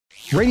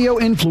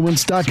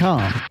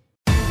radioinfluence.com.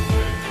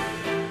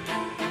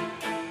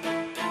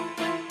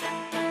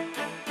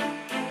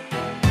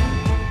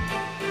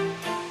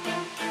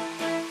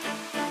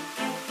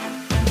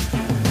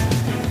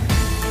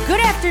 Good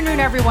afternoon,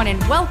 everyone, and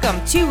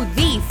welcome to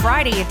the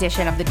Friday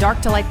edition of the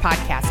Dark to Light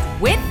podcast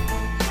with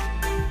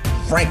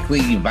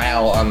Frankly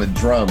Val on the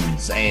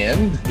drums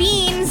and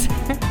Beans.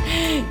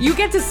 You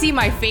get to see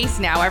my face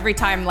now every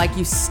time like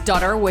you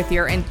stutter with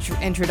your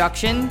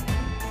introduction.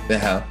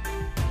 Yeah.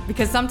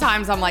 Because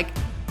sometimes I'm like,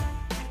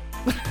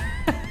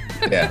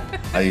 yeah,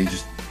 I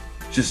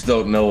just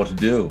don't know what to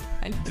do.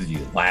 Do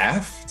you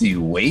laugh? Do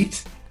you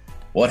wait?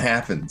 What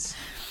happens?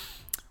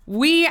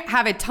 We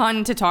have a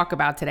ton to talk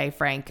about today,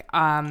 Frank.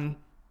 Ton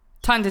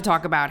to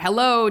talk about.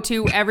 Hello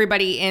to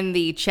everybody in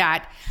the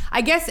chat.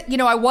 I guess,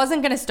 I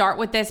wasn't going to start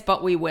with this,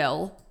 but we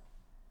will.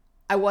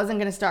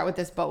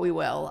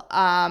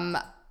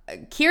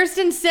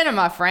 Kirsten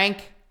Cinema,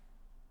 Frank.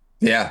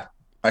 Yeah,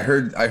 I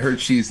heard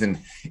she's an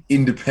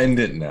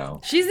independent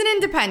now. She's an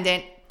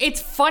independent.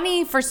 It's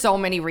funny for so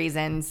many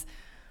reasons.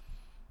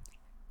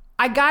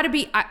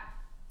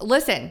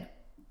 Listen,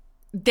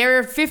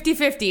 they're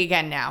 50-50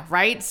 again now,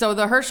 right? So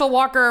the Herschel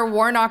Walker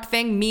Warnock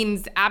thing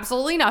means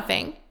absolutely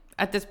nothing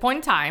at this point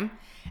in time.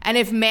 And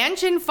if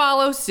Manchin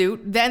follows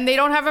suit, then they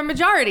don't have a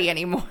majority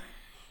anymore.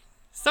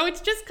 So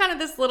it's just kind of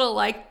this little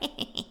like,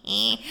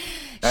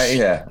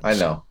 yeah, I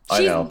know.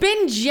 She's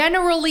been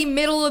generally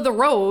middle of the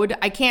road.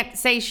 I can't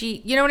say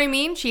you know what I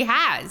mean? She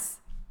has.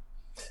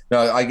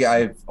 No,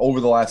 I've over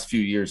the last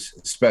few years,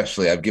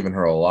 especially, I've given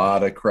her a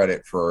lot of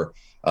credit for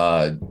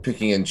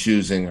picking and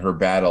choosing her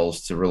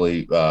battles to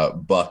really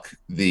buck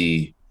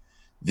the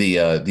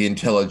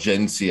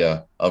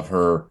intelligentsia of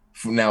her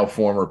now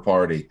former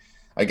party.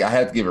 I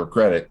had to give her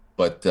credit,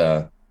 but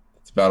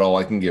it's about all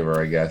I can give her,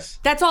 I guess.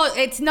 That's all.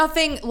 It's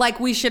nothing like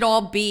we should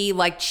all be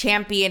like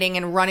championing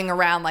and running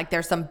around like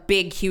there's some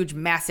big, huge,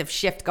 massive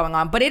shift going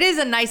on. But it is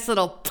a nice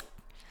little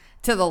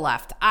to the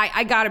left.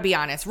 I got to be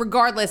honest,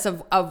 regardless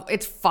of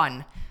it's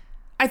fun.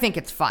 I think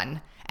it's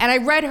fun. And I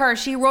read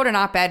she wrote an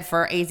op-ed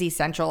for AZ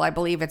Central. I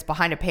believe it's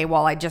behind a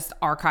paywall. I just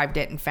archived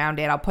it and found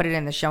it. I'll put it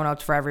in the show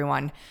notes for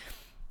everyone.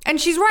 And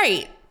she's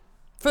right.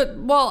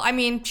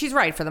 She's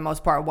right for the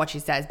most part, what she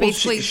says.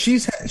 Basically, well,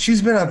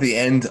 she's been at the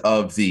end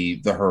of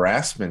the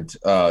harassment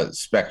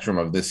spectrum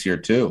of this year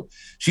too.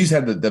 She's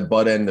had the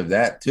butt end of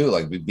that too,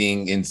 like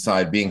being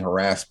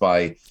harassed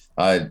by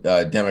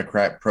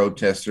Democrat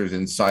protesters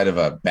inside of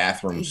a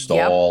bathroom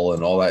stall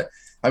and all that.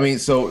 I mean,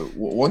 so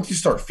once you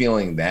start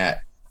feeling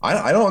that,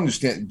 I don't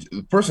understand.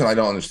 The person I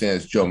don't understand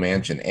is Joe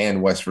Manchin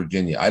and West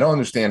Virginia. I don't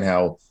understand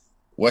how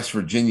West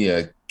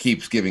Virginia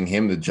keeps giving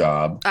him the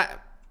job.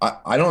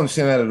 I don't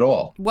understand that at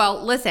all.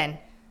 Well, listen,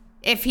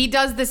 if he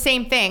does the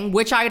same thing,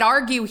 which I'd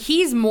argue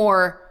he's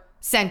more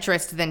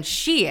centrist than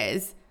she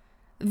is,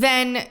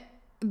 then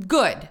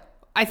good.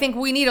 I think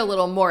we need a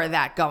little more of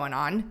that going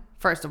on,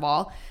 first of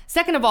all.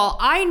 Second of all,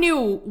 I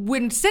knew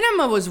when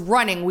Cinema was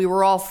running, we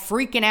were all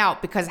freaking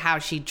out because how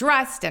she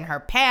dressed and her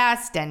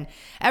past, and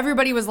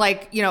everybody was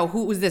like,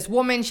 who was this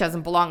woman? She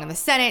doesn't belong in the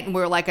Senate, and we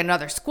were like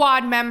another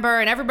squad member,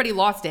 and everybody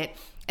lost it.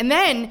 And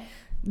then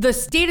the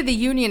State of the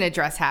Union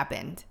address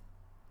happened.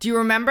 Do you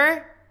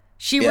remember?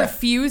 She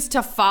refused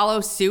to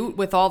follow suit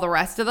with all the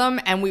rest of them.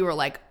 And we were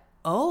like,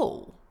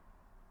 oh,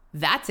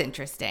 that's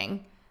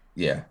interesting.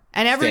 Yeah.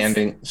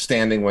 And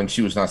standing when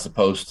she was not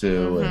supposed to.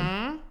 Mm-hmm.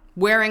 And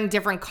wearing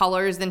different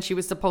colors than she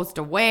was supposed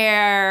to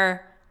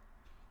wear.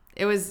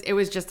 It was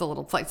just a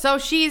little play. So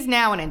she's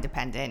now an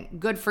independent.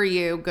 Good for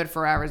you. Good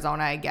for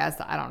Arizona, I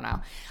guess. I don't know.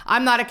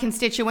 I'm not a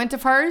constituent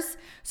of hers,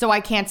 so I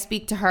can't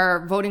speak to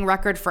her voting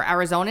record for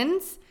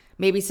Arizonans.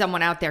 Maybe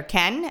someone out there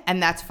can,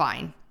 and that's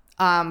fine.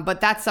 But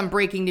that's some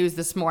breaking news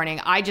this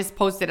morning. I just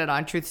posted it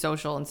on Truth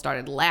Social and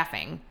started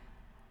laughing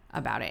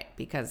about it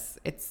because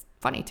it's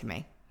funny to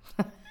me.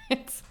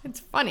 It's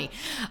funny.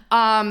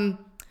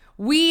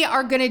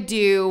 We're going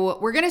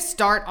to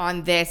start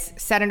on this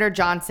Senator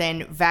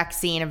Johnson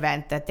vaccine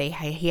event that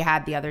he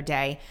had the other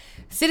day.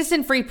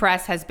 Citizen Free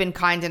Press has been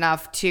kind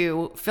enough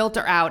to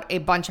filter out a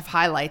bunch of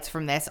highlights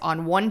from this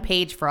on one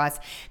page for us.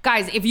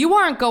 Guys, if you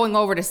aren't going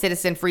over to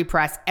Citizen Free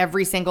Press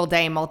every single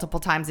day, multiple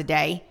times a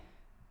day,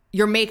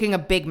 you're making a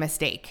big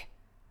mistake.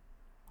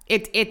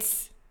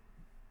 It's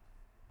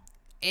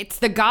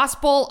the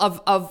gospel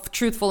of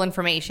truthful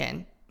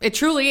information. It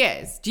truly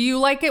is. Do you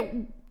like it,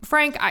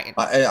 Frank?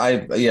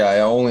 I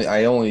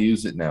only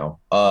use it now.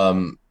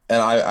 And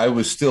I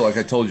was still, like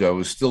I told you, I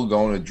was still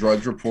going to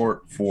Drudge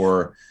Report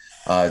for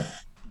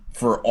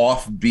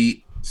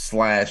offbeat /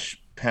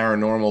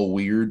 paranormal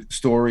weird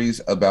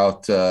stories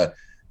about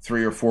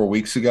 3 or 4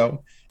 weeks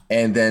ago,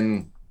 and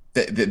then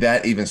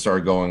that even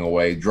started going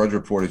away. Drudge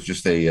Report is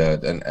just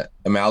an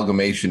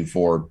amalgamation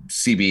for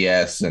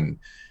CBS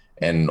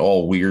and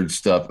all weird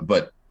stuff.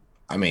 But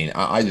I mean,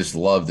 I just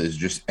love this,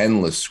 just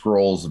endless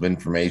scrolls of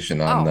information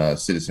on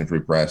Citizen Free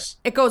Press.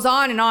 It goes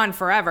on and on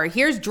forever.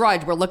 Here's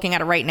Drudge. We're looking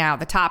at it right now.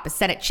 The top is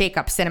Senate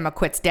shakeup, Cinema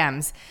quits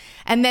Dems.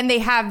 And then they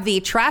have the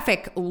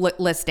traffic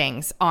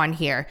listings on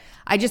here.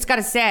 I just got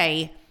to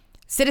say,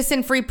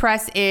 Citizen Free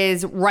Press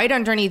is right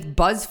underneath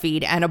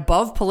BuzzFeed and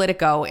above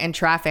Politico in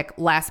traffic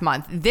last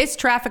month. This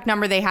traffic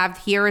number they have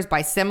here is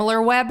by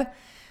SimilarWeb.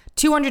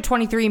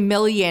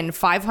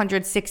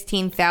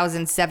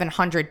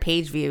 223,516,700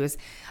 page views.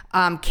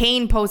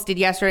 Kane posted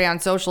yesterday on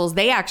socials,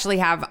 they actually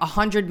have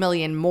 100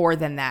 million more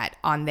than that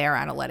on their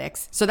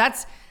analytics. So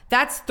that's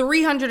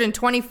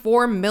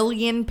 324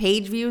 million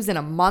page views in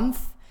a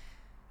month.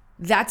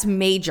 That's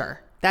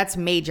major. That's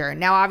major.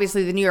 Now,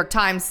 obviously, the New York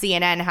Times,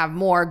 CNN have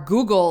more.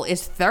 Google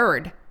is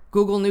third.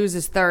 Google News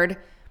is third.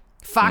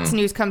 Fox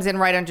News comes in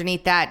right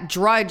underneath that.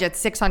 Drudge at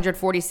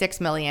 646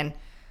 million.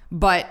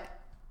 But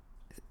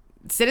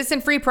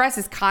Citizen Free Press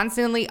is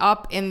constantly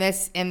up in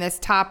this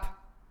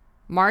top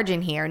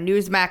margin here.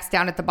 Newsmax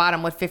down at the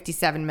bottom with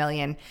 57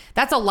 million.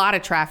 That's a lot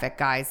of traffic,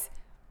 guys.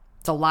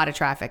 It's a lot of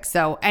traffic.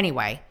 So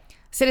anyway,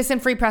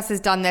 Citizen Free Press has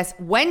done this.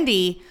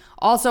 Wendy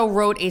also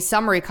wrote a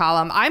summary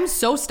column. I'm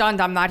so stunned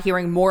I'm not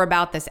hearing more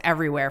about this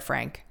everywhere,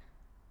 Frank.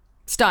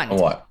 Stunned.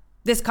 What?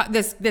 This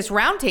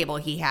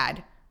roundtable he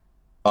had.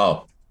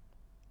 Oh.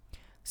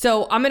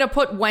 So I'm going to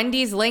put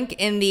Wendy's link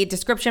in the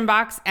description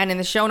box and in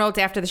the show notes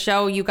after the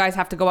show. You guys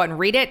have to go out and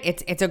read it.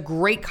 It's a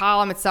great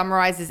column. It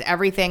summarizes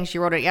everything. She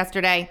wrote it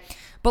yesterday.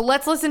 But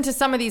let's listen to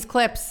some of these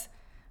clips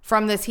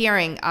from this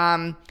hearing.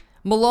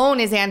 Malone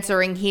is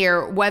answering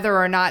here whether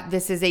or not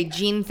this is a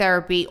gene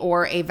therapy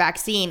or a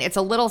vaccine. It's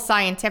a little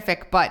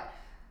scientific, but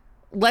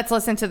let's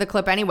listen to the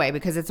clip anyway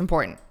because it's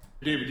important.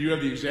 David, do you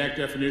have the exact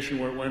definition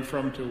where it went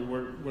from to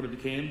what it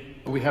became?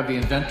 We have the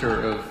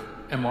inventor of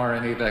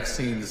mRNA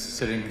vaccines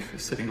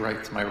sitting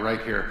right to my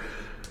right here.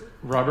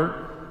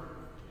 Robert,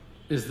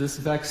 is this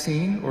a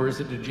vaccine or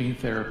is it a gene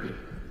therapy?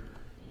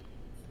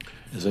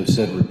 As I've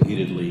said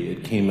repeatedly,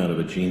 it came out of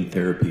a gene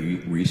therapy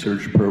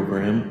research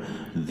program.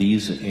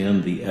 These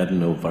and the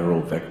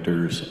adenoviral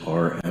vectors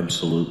are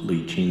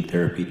absolutely gene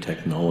therapy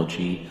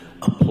technology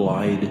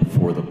applied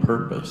for the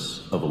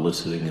purpose of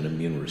eliciting an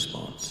immune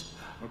response.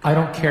 Okay. I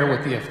don't care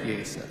what the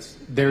FDA says.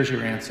 There's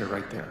your answer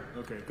right there.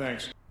 Okay,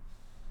 thanks.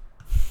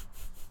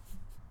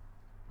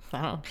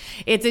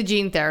 It's a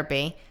gene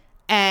therapy.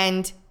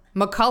 And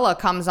McCullough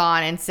comes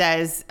on and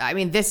says, I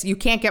mean, this, you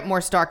can't get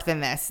more stark than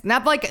this.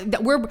 Not like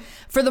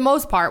for the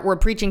most part, we're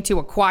preaching to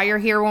a choir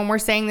here when we're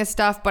saying this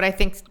stuff, but I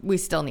think we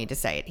still need to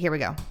say it. Here we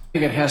go. I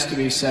think it has to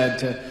be said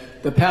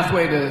the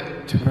pathway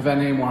to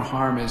prevent any more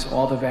harm is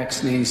all the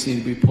vaccines need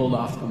to be pulled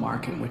off the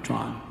market and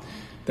withdrawn.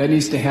 That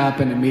needs to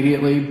happen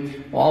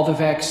immediately. All the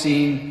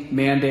vaccine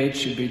mandates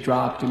should be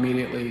dropped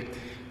immediately.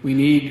 We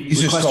need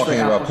He's just talking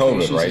about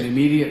COVID, right?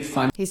 Immediate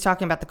fund. He's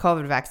talking about the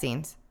COVID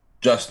vaccines.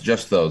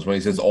 Just those. When he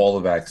says all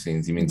the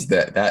vaccines, he means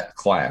that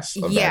class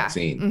of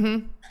vaccine.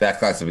 Mm-hmm. That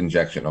class of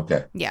injection.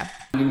 Okay. Yeah.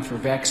 For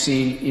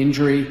vaccine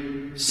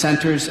injury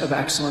centers of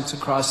excellence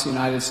across the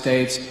United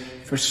States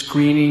for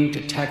screening,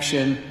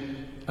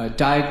 detection,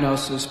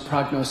 diagnosis,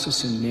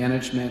 prognosis, and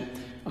management.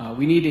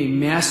 We need a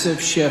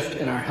massive shift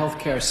in our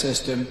healthcare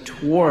system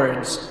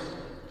towards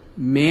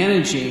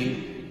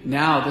managing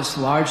now this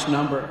large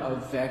number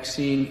of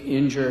vaccine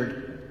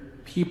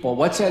injured people.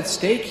 What's at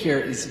stake here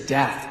is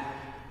death.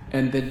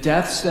 And the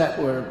deaths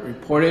that were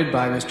reported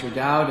by Mr.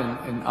 Dowd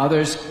and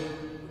others,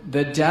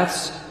 the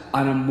deaths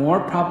on a more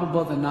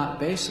probable than not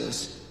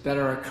basis that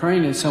are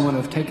occurring in someone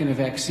who've taken a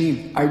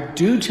vaccine are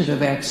due to the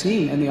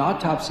vaccine, and the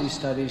autopsy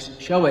studies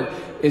show it.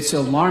 It's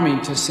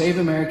alarming. To save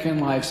American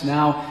lives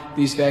now,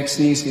 these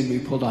vaccines need to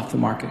be pulled off the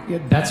market.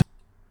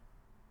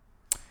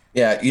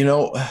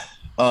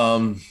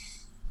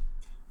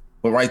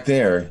 But right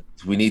there,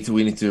 we need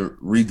to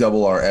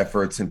redouble our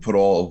efforts and put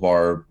all of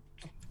our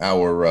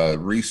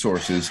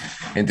resources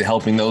into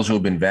helping those who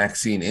have been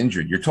vaccine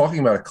injured. You're talking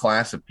about a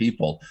class of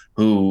people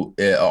who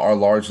are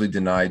largely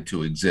denied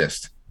to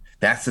exist.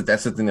 That's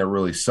the thing that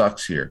really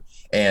sucks here.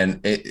 And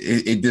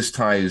it just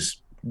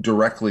ties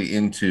directly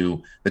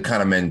into the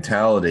kind of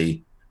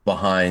mentality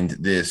behind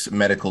this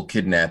medical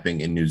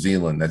kidnapping in New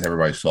Zealand that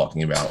everybody's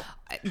talking about.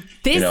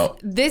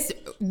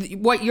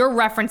 What you're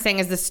referencing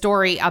is the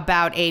story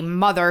about a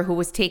mother who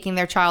was taking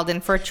their child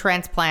in for a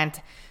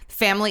transplant.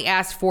 Family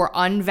asked for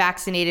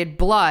unvaccinated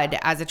blood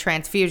as a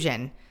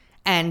transfusion,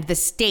 and the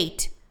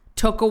state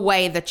took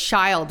away the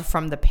child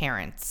from the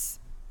parents.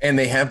 And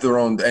they have their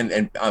own,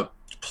 and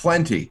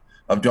plenty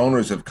of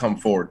donors have come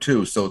forward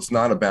too. So it's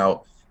not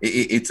about,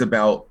 it's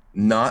about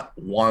not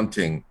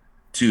wanting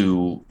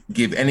to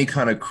give any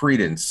kind of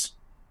credence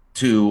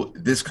to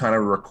this kind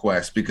of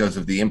request because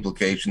of the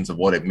implications of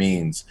what it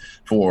means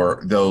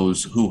for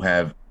those who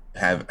have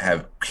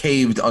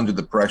caved under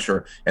the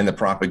pressure and the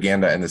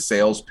propaganda and the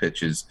sales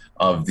pitches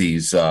of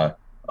these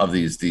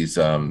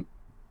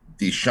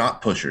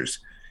shot pushers.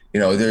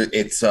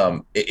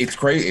 It's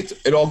crazy.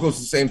 It all goes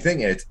to the same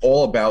thing, and it's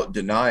all about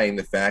denying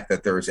the fact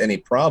that there is any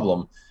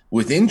problem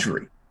with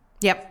injury.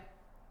 Yep,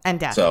 and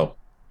death.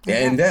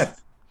 And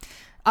death.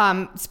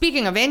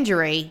 Speaking of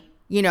injury,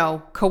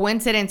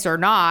 coincidence or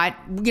not,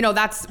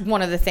 that's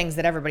one of the things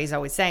that everybody's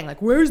always saying,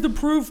 like, where's the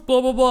proof?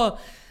 Blah blah blah.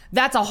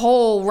 That's a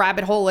whole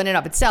rabbit hole in and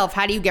of itself.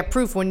 How do you get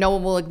proof when no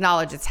one will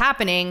acknowledge it's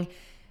happening?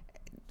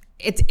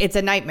 it's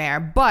a nightmare.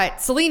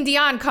 But Celine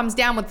Dion comes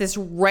down with this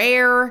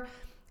rare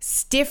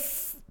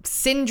stiff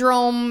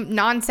syndrome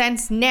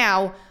nonsense.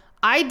 Now,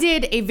 I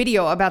did a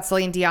video about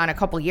Celine Dion a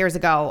couple years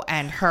ago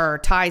and her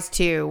ties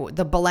to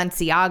the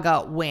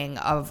Balenciaga wing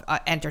of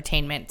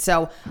entertainment.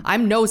 So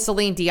I'm no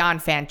Celine Dion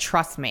fan,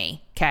 trust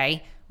me,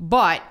 okay?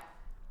 But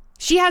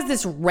she has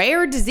this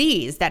rare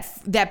disease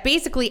that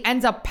basically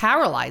ends up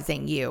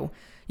paralyzing you.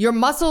 Your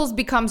muscles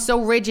become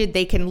so rigid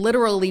they can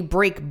literally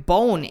break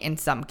bone in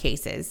some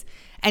cases.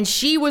 And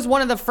she was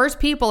one of the first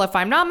people, if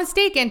I'm not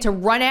mistaken, to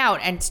run out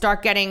and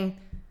start getting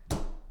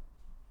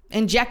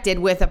injected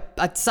with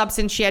a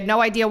substance she had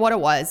no idea what it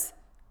was.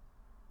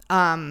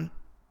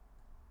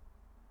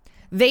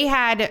 They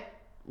had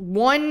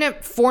one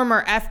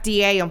former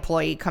FDA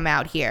employee come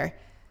out here.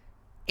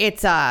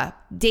 It's Dr.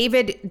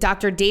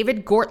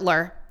 David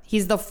Gortler.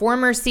 He's the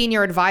former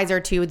senior advisor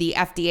to the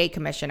FDA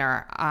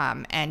commissioner,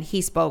 and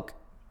he spoke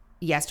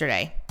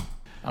yesterday.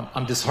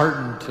 I'm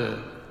disheartened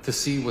to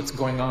see what's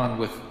going on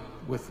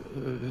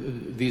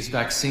with these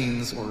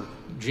vaccines or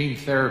gene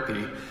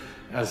therapy,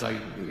 as I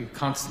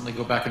constantly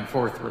go back and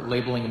forth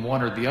labeling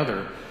one or the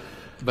other.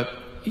 But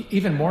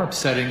even more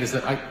upsetting is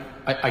that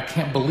I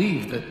can't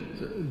believe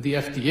that the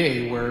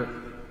FDA, where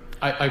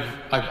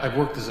I've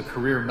worked as a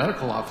career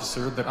medical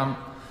officer, that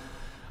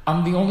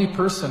I'm the only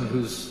person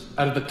who's,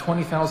 out of the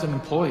 20,000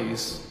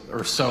 employees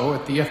or so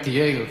at the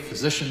FDA, of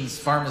physicians,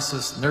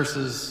 pharmacists,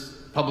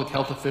 nurses, public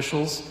health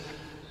officials,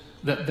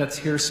 that's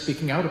here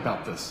speaking out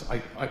about this.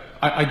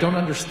 I don't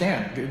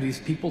understand. These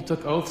people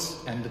took oaths,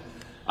 and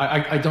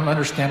I don't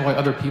understand why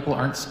other people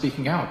aren't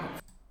speaking out.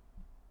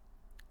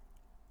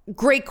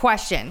 Great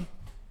question.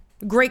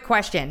 Great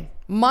question.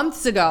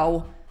 Months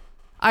ago,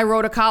 I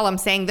wrote a column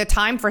saying the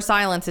time for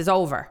silence is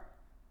over.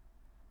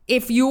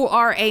 If you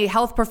are a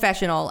health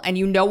professional and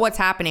you know what's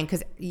happening,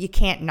 because you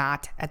can't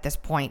not at this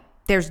point,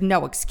 there's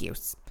no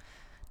excuse.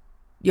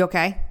 You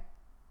okay?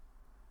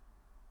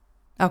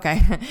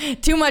 Okay.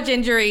 Too much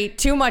injury,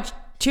 too much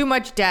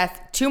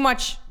death, too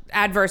much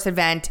adverse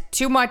event,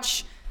 too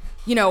much,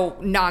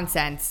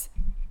 nonsense.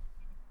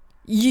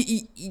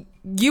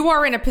 You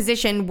are in a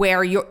position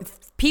where your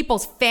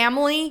people's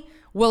family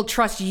will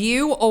trust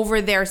you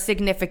over their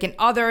significant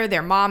other,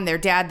 their mom, their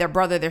dad, their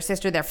brother, their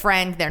sister, their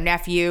friend, their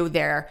nephew,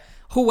 their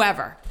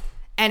whoever.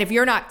 And if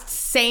you're not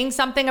saying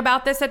something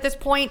about this at this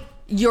point,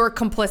 you're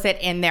complicit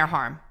in their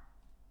harm.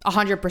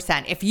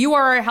 100%. If you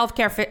are a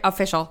healthcare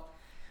official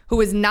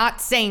who is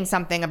not saying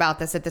something about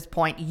this at this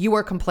point, you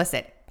are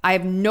complicit. I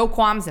have no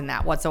qualms in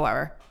that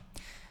whatsoever.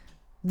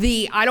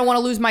 I don't want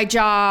to lose my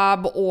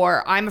job,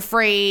 or I'm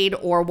afraid,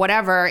 or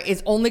whatever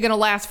is only going to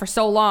last for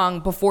so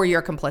long before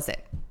you're complicit.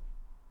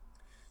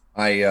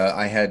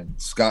 I had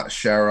Scott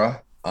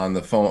Schara on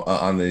the phone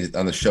on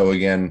the show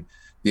again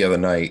the other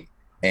night,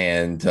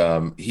 and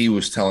he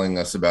was telling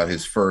us about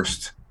his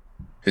first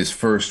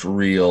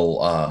real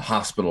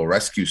hospital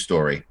rescue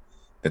story,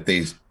 that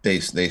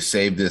they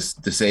saved this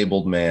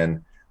disabled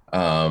man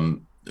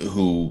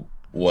who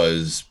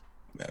was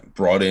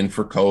brought in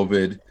for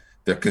COVID,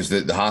 because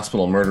the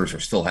hospital murders are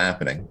still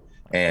happening,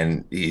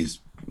 and he's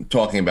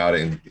talking about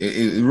it. And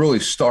it really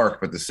stark,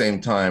 but at the same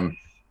time,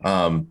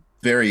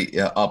 very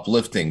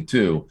uplifting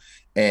too.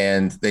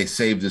 And they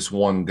saved this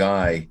one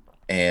guy,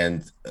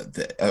 and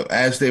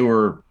as they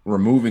were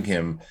removing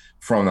him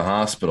from the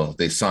hospital,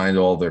 they signed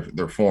all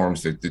their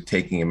forms. They're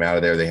taking him out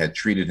of there. They had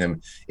treated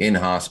him in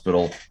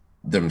hospital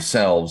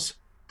themselves,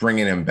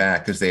 bringing him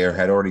back, because they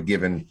had already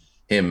given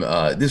him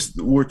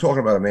we're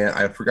talking about a man,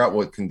 I forgot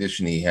what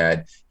condition he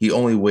had. He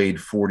only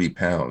weighed 40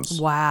 pounds.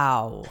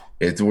 Wow.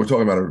 We're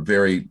talking about a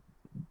very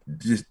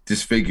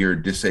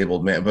disfigured,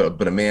 disabled man,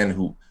 but a man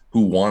who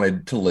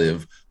wanted to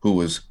live, who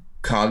was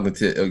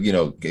cognitive,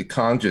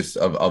 conscious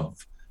of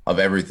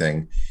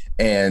everything,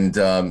 and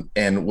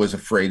was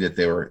afraid that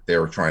they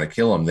were trying to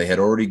kill him. They had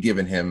already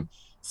given him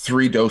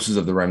 3 doses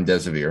of the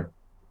remdesivir.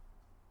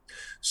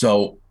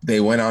 So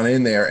they went on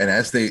in there, and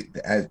as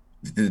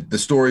the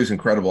story is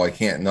incredible, I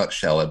can't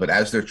nutshell it, but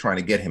as they're trying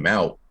to get him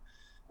out,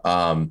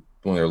 when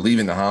they're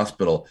leaving the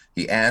hospital,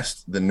 he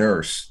asked the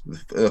nurse,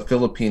 the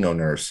Filipino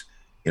nurse,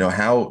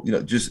 how,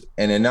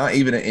 and not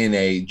even in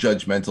a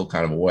judgmental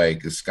kind of a way,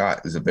 because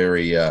Scott is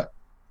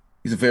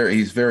he's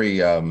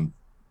very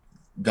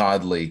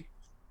godly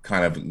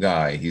kind of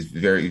guy. He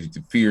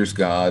fears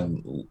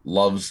God,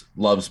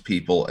 loves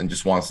people, and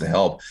just wants to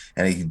help.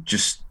 And he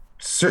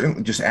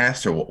certainly just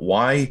asked her,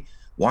 why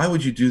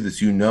would you do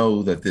this? You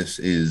know that this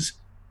is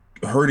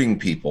hurting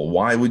people.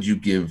 Why would you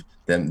give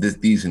them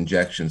these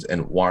injections,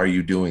 and why are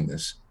you doing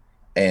this?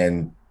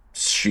 And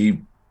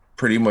she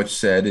pretty much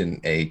said,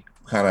 in a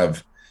kind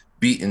of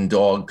beaten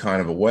dog kind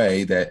of a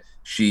way, that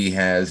she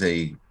has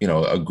a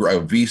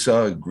visa,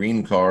 a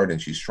green card,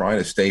 and she's trying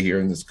to stay here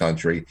in this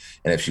country.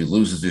 And if she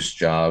loses this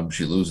job,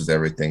 she loses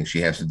everything.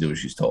 She has to do as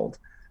she's told.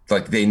 It's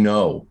like they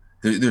know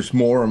there's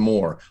more and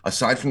more,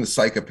 aside from the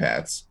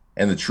psychopaths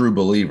and the true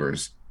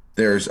believers.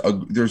 There's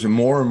a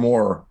more and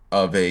more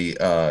of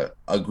a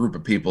group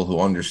of people who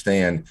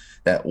understand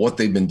that what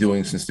they've been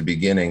doing since the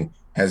beginning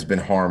has been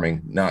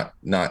harming, not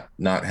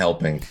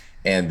helping,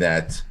 and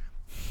that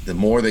the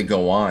more they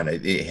go on,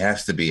 it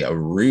has to be a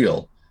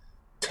real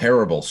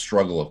terrible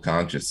struggle of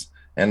conscience.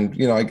 And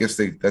I guess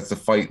that's the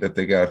fight that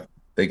they got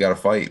to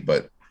fight,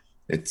 but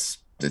it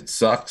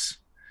sucks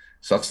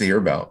to hear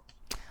about.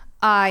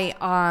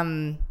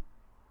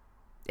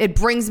 It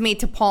brings me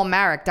to Paul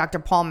Marik, Dr.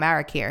 Paul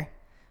Marik here,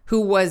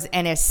 who was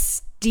an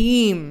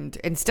esteemed,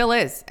 and still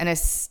is, an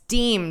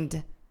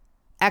esteemed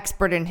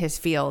expert in his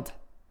field.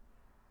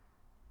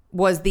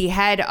 Was the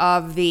head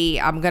of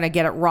I'm going to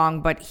get it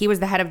wrong, but he was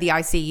the head of the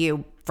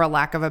ICU, for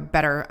lack of a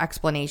better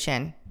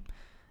explanation.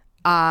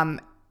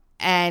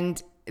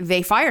 And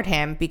they fired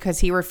him because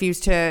he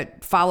refused to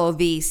follow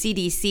the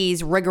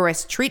CDC's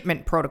rigorous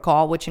treatment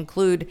protocol, which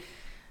include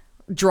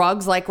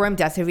drugs like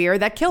remdesivir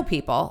that kill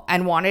people,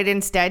 and wanted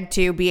instead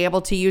to be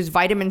able to use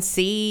vitamin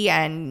C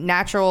and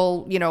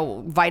natural,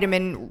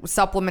 vitamin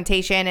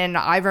supplementation and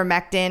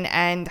ivermectin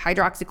and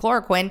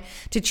hydroxychloroquine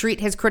to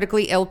treat his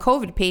critically ill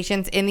COVID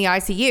patients in the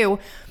ICU.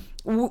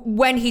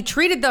 When he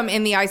treated them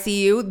in the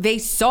ICU, they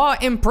saw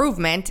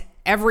improvement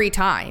every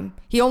time.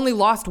 He only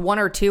lost 1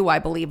 or 2, I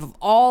believe, of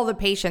all the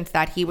patients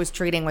that he was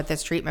treating with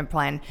this treatment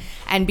plan.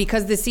 And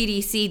because the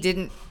CDC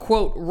didn't,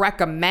 quote,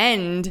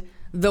 recommend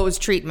those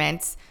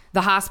treatments,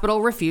 the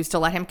hospital refused to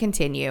let him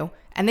continue,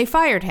 and they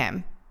fired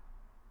him.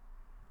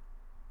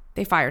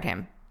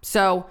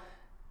 So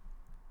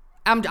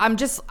I'm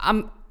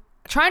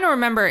trying to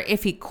remember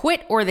if he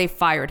quit or they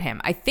fired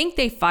him. I think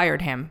they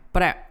fired him,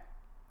 but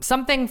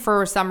something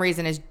for some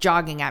reason is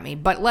jogging at me.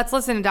 But let's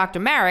listen to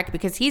Dr. Marik,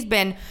 because he's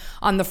been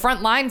on the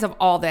front lines of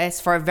all this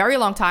for a very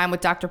long time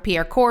with Dr.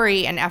 Pierre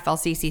Kory and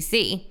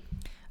FLCCC.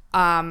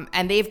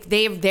 And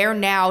they're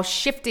now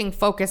shifting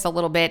focus a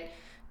little bit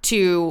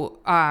to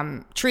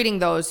treating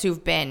those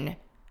who've been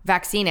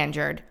vaccine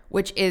injured,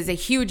 which is a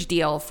huge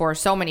deal for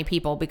so many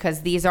people,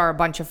 because these are a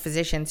bunch of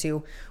physicians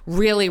who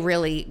really,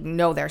 really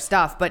know their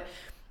stuff. But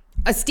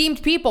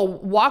esteemed people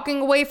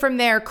walking away from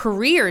their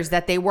careers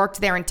that they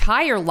worked their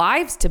entire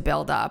lives to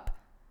build up.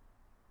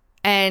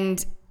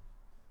 And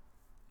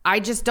I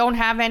just don't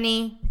have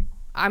any,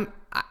 I'm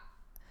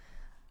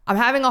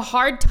having a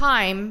hard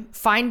time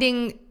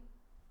finding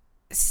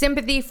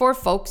sympathy for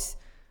folks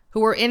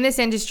who are in this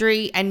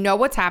industry and know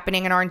what's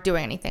happening and aren't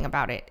doing anything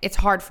about it. It's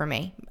hard for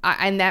me.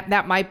 And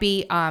that might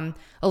be a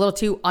little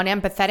too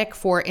unempathetic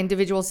for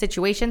individual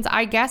situations,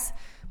 I guess.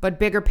 But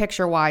bigger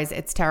picture wise,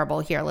 it's terrible.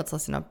 Here, let's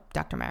listen to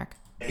Dr. Marik.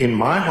 In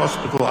my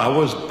hospital, I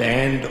was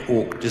banned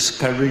or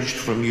discouraged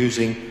from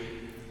using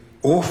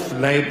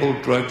off-label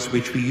drugs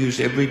which we use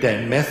every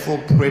day,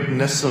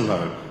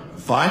 methylprednisolone,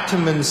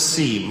 vitamin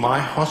C. My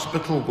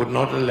hospital would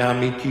not allow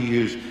me to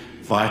use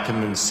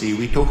vitamin C.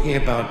 We're talking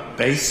about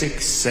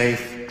basic,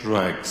 safe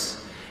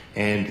drugs.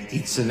 And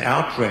it's an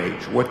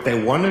outrage. What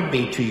they wanted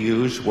me to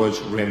use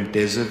was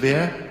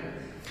remdesivir.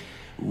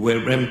 Where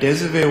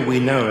remdesivir, we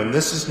know, and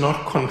this is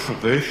not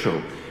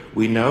controversial,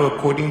 we know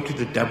according to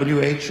the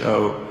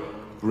WHO,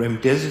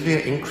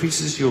 remdesivir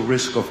increases your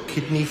risk of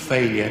kidney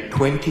failure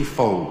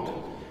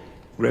 20-fold.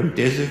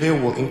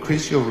 Remdesivir will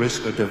increase your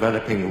risk of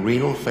developing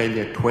renal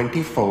failure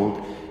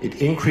 20-fold.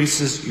 It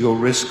increases your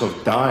risk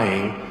of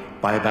dying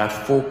by about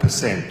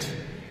 4%.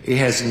 It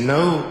has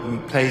no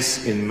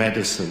place in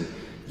medicine,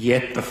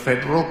 yet the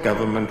federal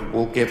government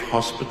will give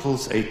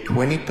hospitals a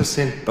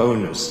 20%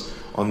 bonus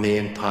on the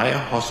entire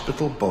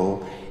hospital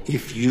bill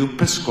if you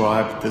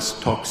prescribe this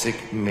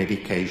toxic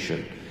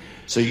medication.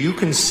 So you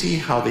can see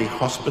how the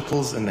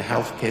hospitals and the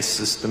healthcare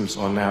systems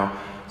are now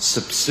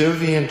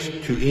subservient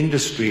to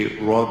industry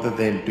rather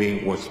than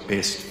doing what's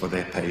best for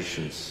their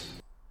patients.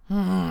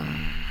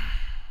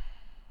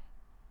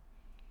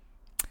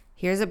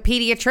 Here's a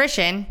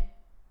pediatrician.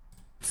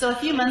 So a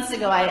few months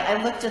ago,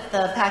 I looked at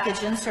the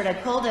package insert. I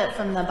pulled it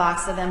from the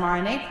box of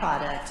mRNA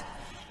product.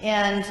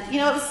 And,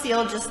 it was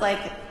sealed just like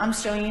I'm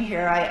showing you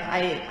here. I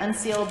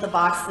unsealed the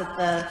box that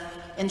the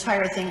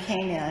entire thing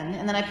came in,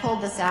 and then I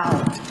pulled this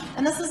out.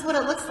 And this is what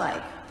it looks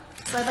like.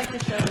 So I'd like to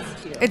show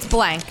this to you. It's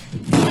blank.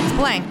 It's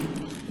blank.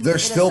 They're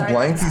still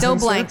blank? Still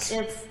blank.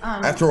 It's,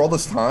 after all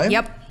this time?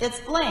 Yep. it's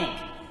blank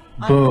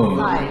on Boom. both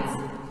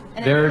sides.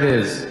 And There it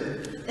is.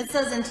 It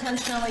says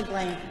intentionally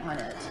blank on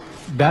it.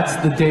 That's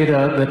the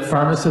data that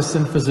pharmacists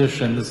and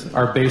physicians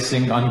are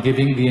basing on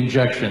giving the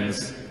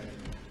injections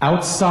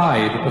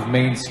outside of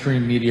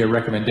mainstream media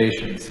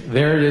recommendations.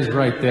 There it is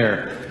right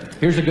there.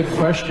 Here's a good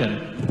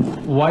question.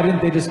 Why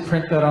didn't they just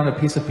print that on a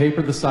piece of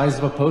paper the size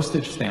of a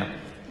postage stamp?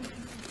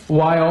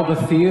 Why all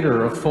the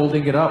theater of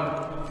folding it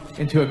up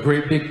into a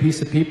great big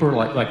piece of paper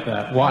like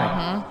that?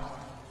 Why?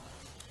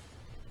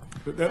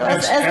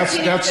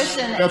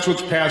 That's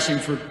what's passing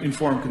for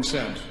informed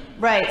consent.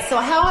 Right. So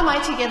how am I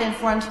to get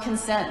informed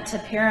consent to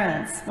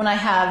parents when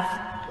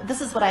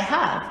this is what I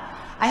have.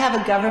 I have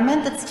a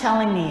government that's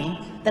telling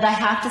me that I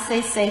have to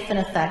say safe and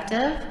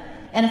effective,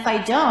 and if I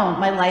don't,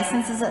 my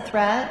license is at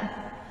threat.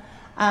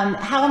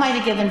 How am I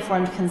to give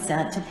informed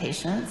consent to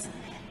patients?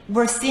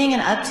 We're seeing an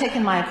uptick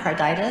in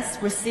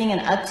myocarditis. We're seeing an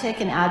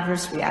uptick in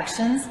adverse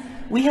reactions.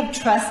 We have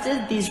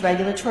trusted these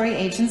regulatory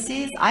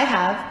agencies. I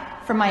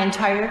have for my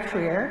entire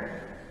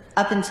career.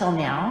 up until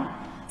now,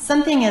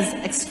 something is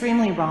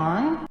extremely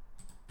wrong.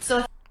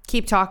 So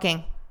Keep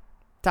talking,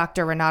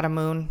 Dr. Renata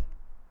Moon.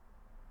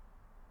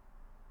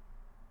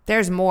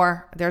 There's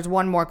more. There's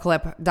one more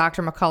clip.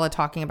 Dr. McCullough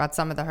talking about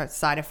some of the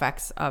side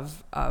effects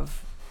of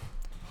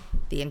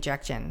the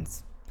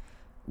injections.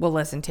 We'll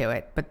listen to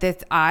it. But the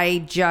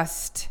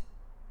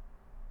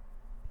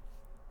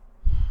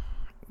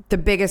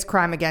biggest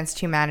crime against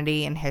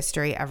humanity in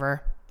history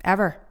ever.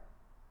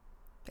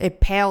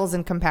 It pales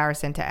in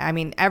comparison to,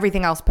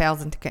 everything else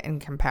pales in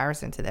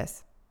comparison to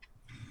this.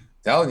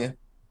 Telling you,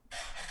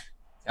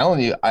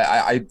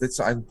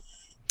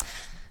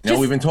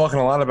 we've been talking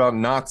a lot about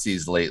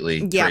Nazis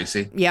lately, Yep.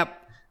 Tracy.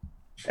 Yep.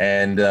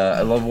 And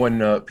I love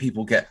when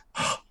people get,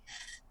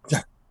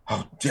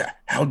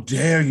 how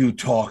dare you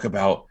talk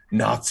about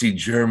Nazi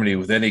Germany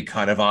with any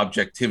kind of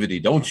objectivity?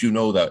 Don't you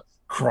know that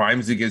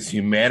crimes against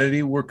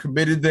humanity were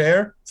committed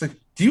there? It's like,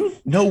 do you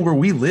know where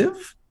we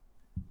live?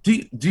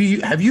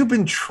 Have you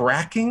been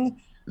tracking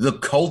the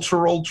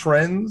cultural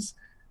trends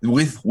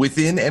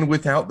within and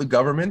without the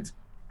government?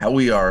 How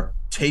we are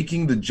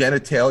taking the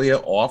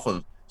genitalia off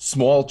of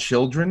small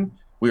children?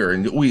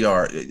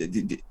 Have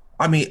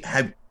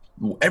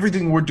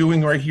everything we're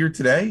doing right here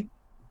today.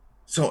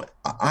 So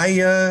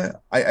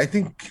I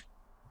think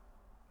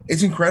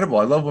it's incredible.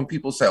 I love when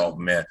people say, "Oh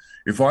man,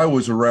 if I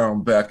was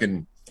around back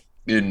in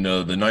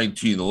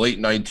the late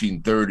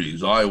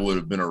 1930s, I would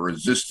have been a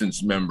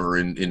resistance member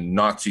in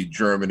Nazi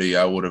Germany.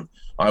 I would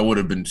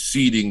have been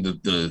seeding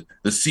the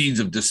seeds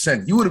of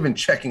dissent. You would have been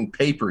checking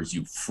papers,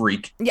 you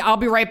freak." Yeah, I'll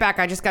be right back.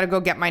 I just got to go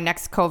get my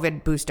next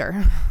COVID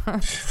booster.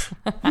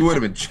 You would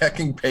have been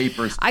checking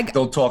papers.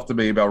 Don't talk to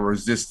me about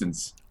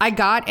resistance. I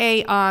got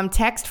a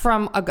text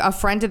from a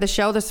friend of the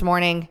show this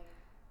morning.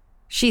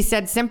 She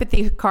said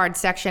sympathy card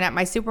section at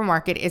my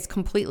supermarket is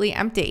completely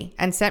empty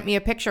and sent me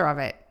a picture of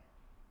it.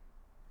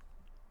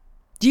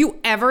 Do you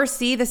ever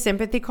see the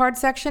sympathy card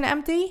section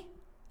empty?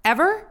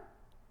 Ever?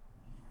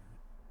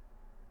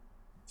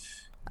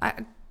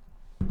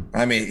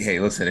 Hey,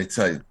 listen, it's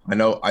I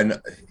know.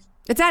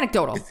 It's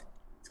anecdotal.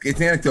 It's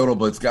anecdotal,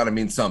 but it's got to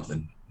mean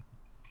something.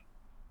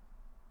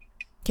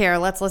 Kara,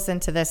 let's listen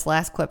to this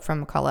last clip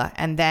from McCullough,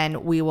 and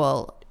then we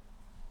will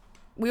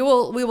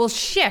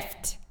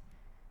shift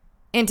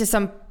into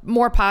some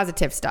more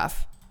positive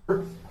stuff.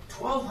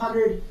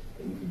 1,200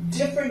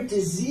 different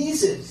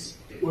diseases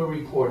were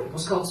reported.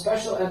 What's called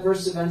special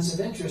adverse events of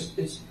interest.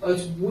 It's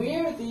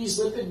where these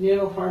lipid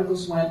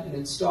nanoparticles went and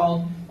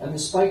installed, and the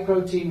spike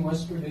protein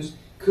was produced,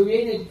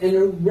 created an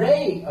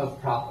array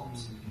of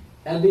problems.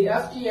 And the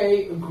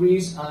FDA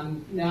agrees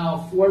on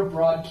now 4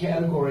 broad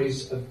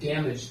categories of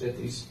damage that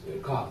these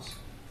cause.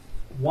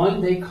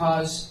 1, they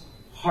cause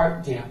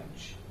heart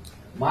damage.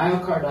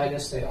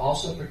 Myocarditis, they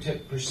also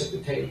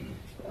precipitate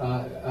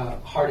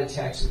heart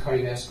attacks and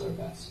cardiovascular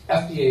events.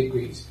 FDA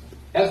agrees.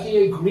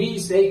 FDA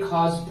agrees they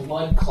cause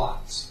blood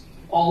clots.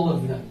 All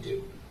of them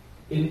do.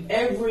 In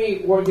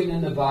every organ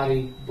in the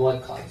body,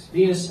 blood clots,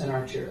 venous and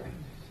arterial.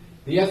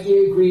 The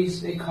FDA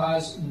agrees they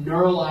cause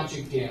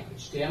neurologic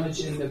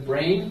damage in the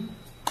brain,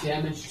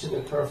 damage to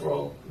the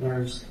peripheral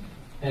nerves,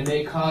 and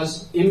they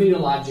cause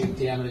immunologic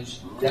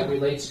damage that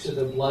relates to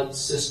the blood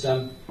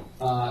system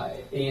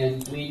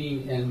and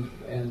bleeding and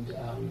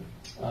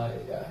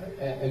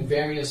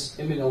various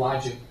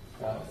immunologic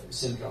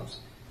syndromes.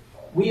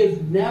 We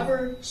have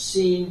never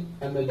seen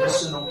a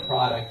medicinal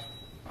product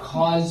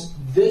cause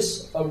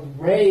this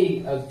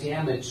array of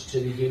damage to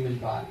the human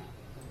body.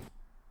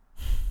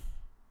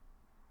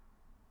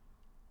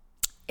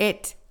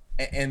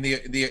 And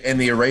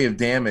the array of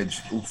damage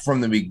from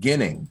the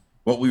beginning,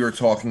 what we were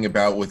talking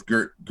about with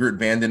Gert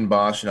Vanden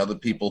Bosch and other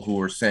people who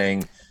were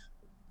sending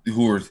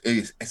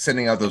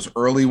out those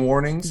early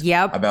warnings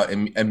about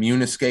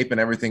immune escape and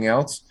everything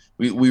else.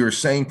 We were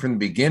saying from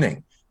the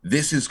beginning,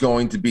 this is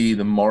going to be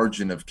the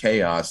margin of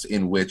chaos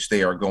in which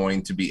they are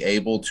going to be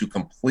able to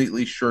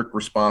completely shirk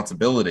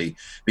responsibility,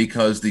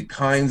 because the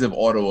kinds of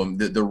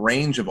the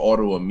range of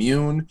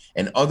autoimmune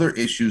and other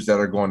issues that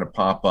are going to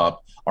pop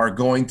up are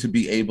going to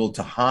be able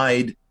to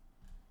hide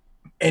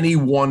any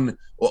one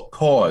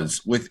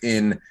cause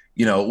within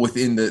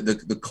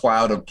the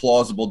cloud of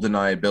plausible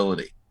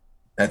deniability.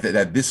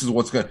 That this is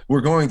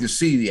we're going to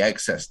see the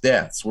excess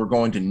deaths. We're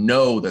going to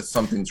know that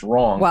something's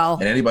wrong.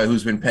 And anybody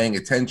who's been paying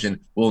attention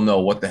will know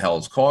what the hell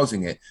is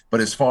causing it. But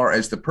as far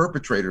as the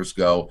perpetrators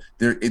go,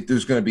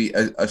 there's going to be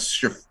a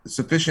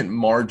sufficient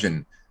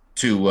margin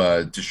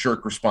to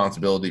shirk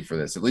responsibility for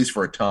this, at least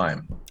for a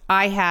time.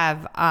 I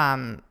have,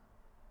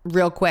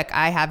 real quick,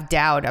 I have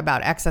doubt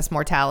about excess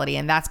mortality,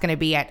 and that's going to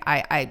be it.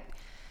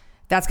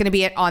 That's going to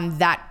be it on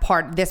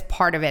this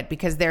part of it,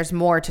 because there's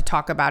more to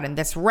talk about in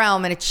this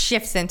realm, and it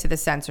shifts into the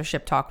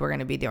censorship talk we're going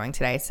to be doing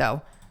today. So,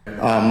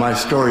 my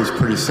story is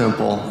pretty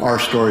simple. Our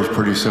story is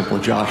pretty simple.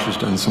 Josh has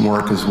done some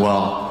work as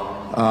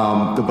well.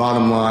 The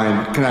bottom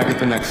line, can I get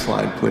the next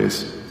slide,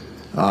 please?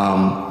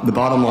 The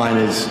bottom line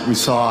is we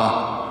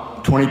saw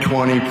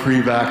 2020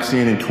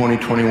 pre-vaccine and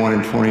 2021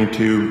 and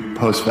 22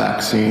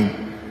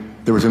 post-vaccine.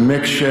 There was a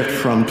mix shift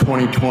from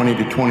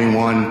 2020 to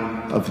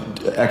 21 of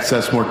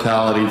excess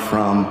mortality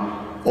from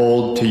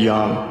old to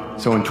young.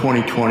 So in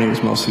 2020, it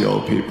was mostly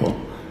old people.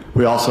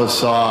 We also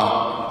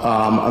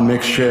saw a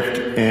mixed shift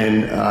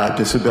in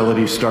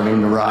disability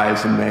starting to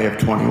rise in May of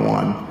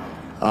 21.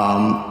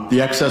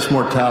 The excess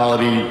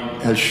mortality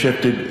has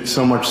shifted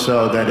so much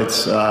so that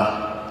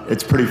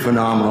it's pretty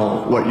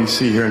phenomenal what you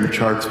see here in the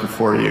charts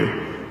before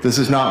you. This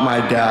is not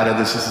my data,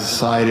 this is the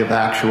Society of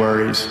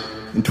Actuaries.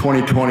 In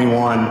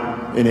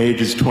 2021, in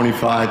ages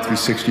 25 through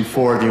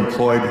 64, the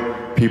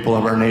employed people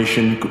of our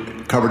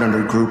nation covered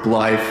under group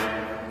life,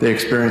 they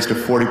experienced a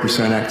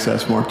 40%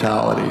 excess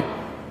mortality.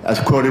 As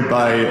quoted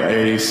by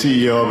a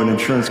CEO of an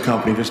insurance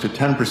company, just a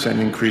 10%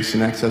 increase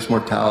in excess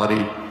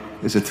mortality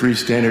is a 3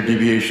 standard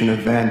deviation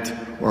event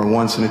or a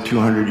once in a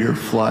 200-year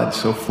flood,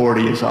 so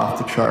 40 is off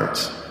the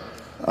charts.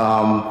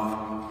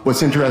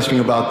 What's interesting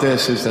about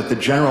this is that the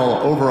general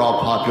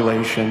overall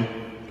population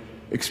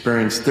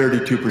experienced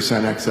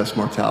 32% excess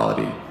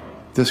mortality.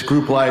 This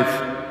group life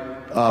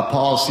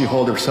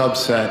policyholder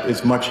subset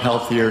is much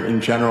healthier in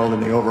general than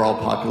the overall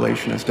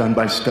population, as done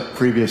by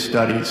previous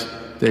studies.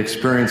 They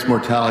experience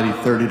mortality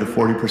 30 to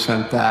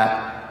 40%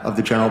 that of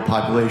the general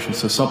population.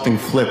 So something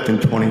flipped in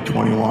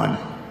 2021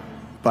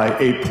 by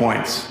 8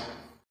 points.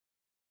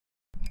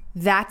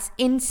 That's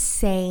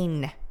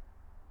insane.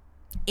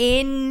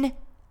 Insane.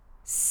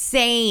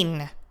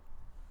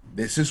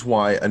 This is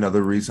why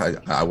another reason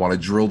I want to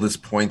drill this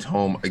point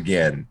home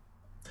again.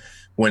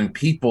 When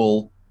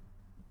people,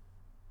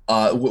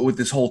 with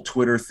this whole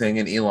Twitter thing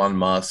and Elon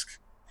Musk,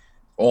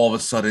 all of a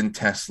sudden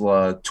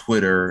Tesla,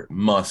 Twitter,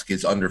 Musk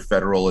is under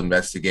federal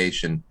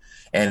investigation,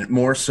 and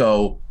more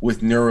so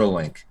with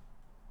Neuralink.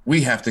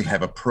 We have to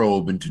have a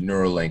probe into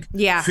Neuralink.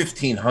 Yeah.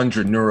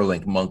 1,500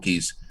 Neuralink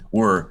monkeys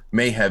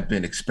may have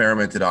been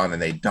experimented on,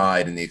 and they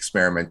died in the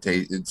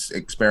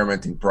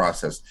experimenting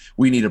process.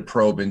 We need a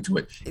probe into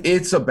it.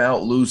 It's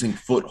about losing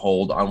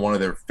foothold on one of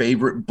their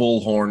favorite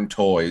bullhorn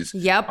toys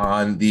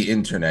on the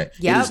internet.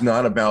 It is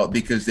not about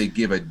because they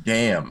give a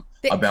damn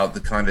about the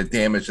kind of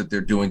damage that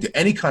they're doing to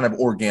any kind of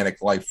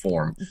organic life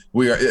form.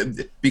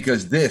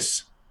 Because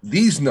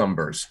these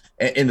numbers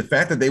and the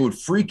fact that they would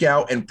freak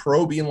out and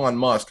probe Elon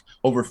Musk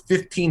over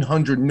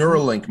 1,500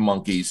 Neuralink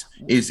monkeys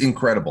is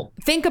incredible.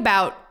 Think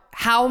about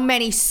how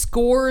many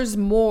scores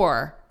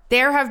more.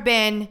 There have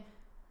been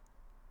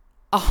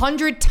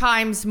 100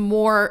 times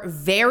more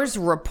VAERS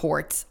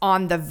reports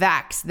on the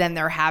vax than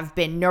there have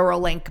been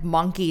Neuralink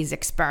monkeys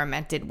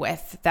experimented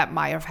with that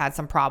might have had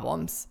some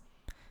problems.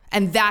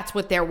 And that's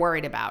what they're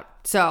worried about.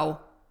 So,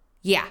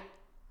 yeah,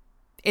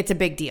 it's a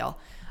big deal.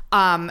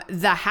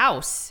 The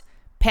House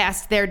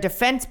passed their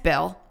defense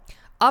bill,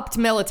 upped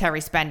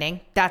military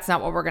spending. That's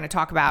not what we're going to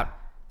talk about.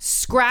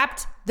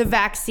 Scrapped the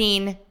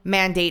vaccine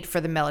mandate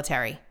for the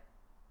military.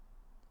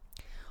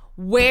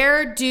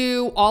 Where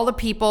do all the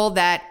people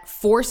that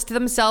forced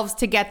themselves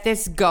to get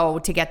this go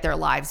to get their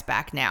lives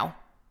back now?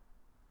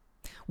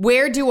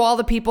 Where do all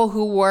the people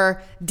who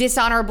were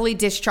dishonorably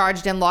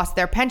discharged and lost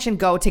their pension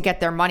go to get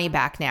their money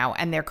back now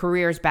and their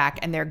careers back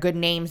and their good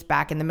names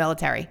back in the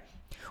military?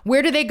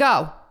 Where do they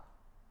go?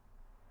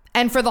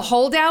 And for the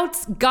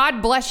holdouts,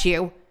 God bless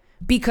you,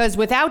 because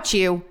without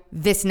you,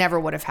 this never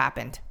would have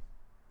happened.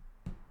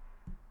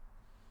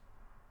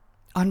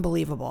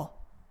 Unbelievable.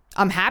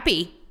 I'm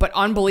happy, but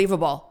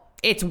unbelievable.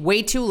 It's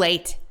way too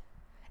late.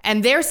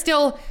 And they're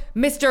still,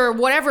 Mr.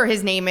 whatever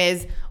his name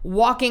is,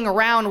 walking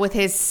around with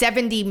his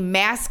 70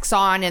 masks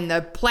on and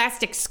the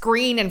plastic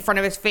screen in front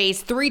of his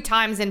face, 3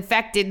 times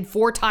infected,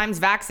 4 times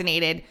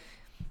vaccinated.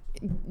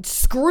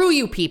 Screw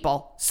you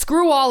people.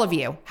 Screw all of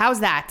you. How's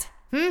that?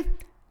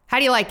 How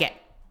do you like it?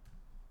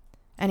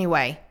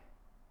 Anyway.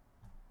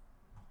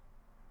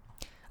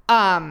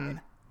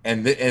 And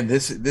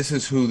this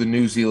is who the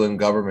New Zealand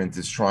government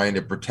is trying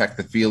to protect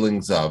the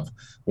feelings of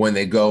when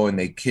they go and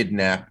they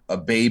kidnap a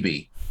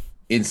baby,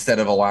 instead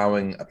of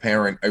allowing a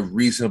parent a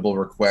reasonable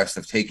request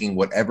of taking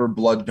whatever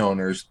blood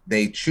donors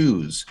they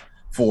choose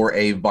for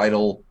a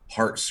vital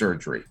heart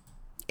surgery.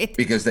 That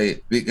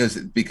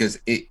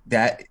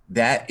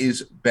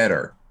is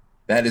better.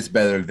 That is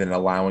better than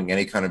allowing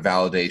any kind of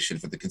validation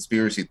for the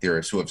conspiracy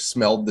theorists who have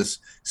smelled this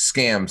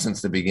scam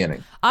since the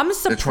beginning. I'm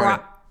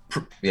surprised.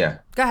 Yeah.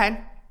 Go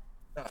ahead.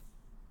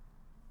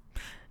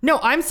 No,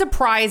 I'm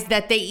surprised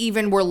that they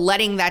even were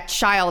letting that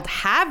child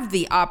have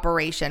the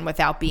operation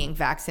without being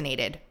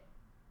vaccinated.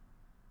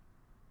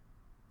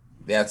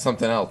 That's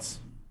something else.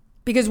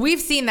 Because we've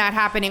seen that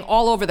happening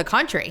all over the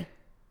country.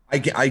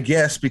 I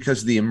guess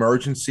because of the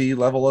emergency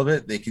level of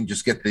it, they can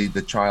just get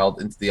the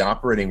child into the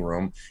operating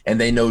room, and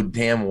they know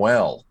damn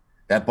well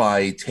that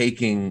by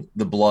taking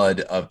the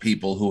blood of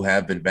people who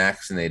have been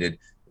vaccinated,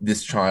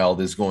 this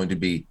child is going to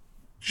be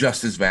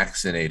just as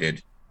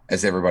vaccinated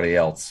as everybody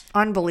else.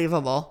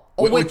 Unbelievable.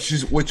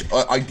 Which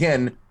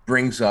again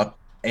brings up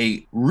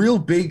a real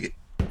big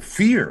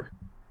fear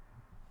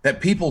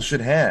that people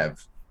should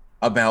have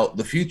about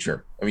the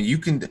future. I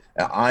mean,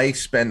 I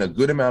spend a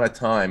good amount of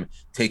time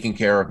taking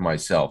care of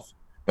myself,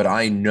 but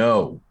I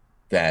know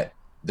that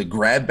the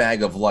grab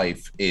bag of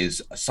life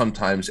is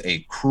sometimes a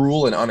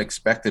cruel and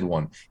unexpected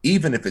one,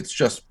 even if it's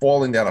just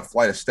falling down a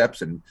flight of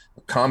steps and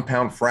a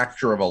compound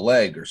fracture of a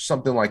leg or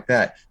something like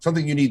that,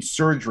 something you need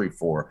surgery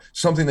for,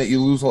 something that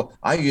you lose.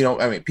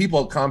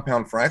 People with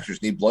compound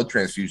fractures need blood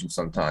transfusions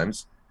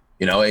sometimes.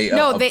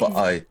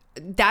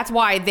 That's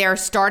why they're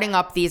starting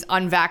up these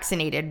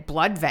unvaccinated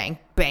blood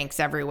banks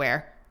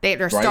everywhere.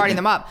 They're starting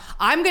them up.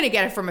 I'm going to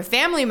get it from a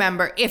family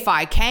member if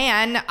I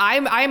can.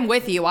 I'm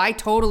with you. I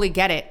totally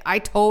get it.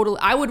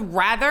 I would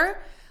rather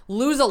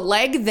lose a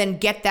leg than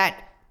get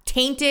that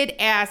tainted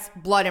ass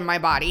blood in my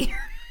body.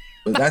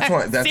 That's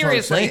what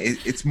I'm saying.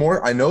 It's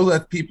more, I know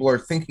that people are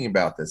thinking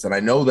about this, and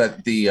I know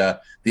that the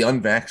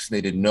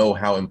unvaccinated know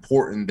how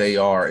important they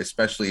are,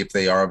 especially if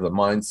they are of the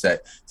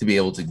mindset to be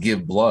able to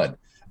give blood.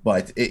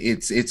 But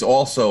it's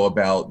also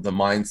about the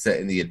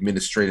mindset and the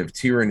administrative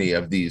tyranny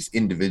of these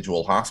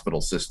individual hospital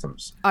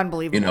systems.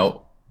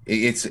 Unbelievable.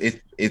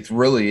 It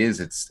really is.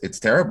 It's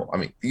terrible. I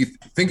mean, you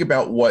think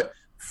about what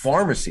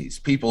pharmacies,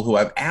 people who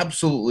have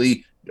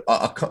absolutely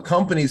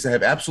companies that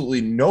have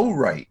absolutely no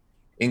right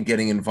in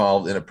getting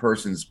involved in a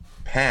person's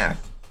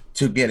path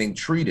to getting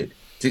treated,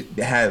 to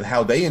have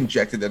how they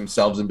injected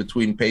themselves in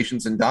between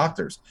patients and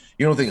doctors.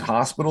 You don't think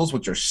hospitals,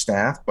 which are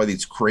staffed by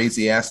these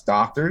crazy ass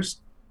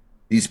doctors,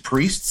 these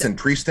priests and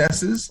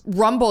priestesses?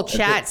 Rumble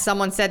chat,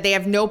 someone said they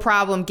have no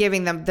problem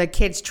giving them the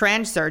kids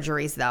trans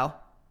surgeries, though.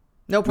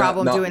 No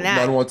problem doing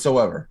that. None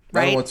whatsoever.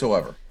 Right? None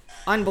whatsoever.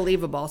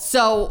 Unbelievable.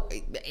 So,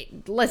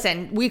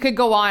 listen, we could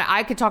go on.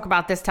 I could talk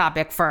about this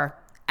topic for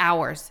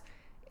hours.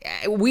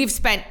 We've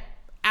spent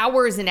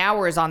hours and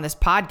hours on this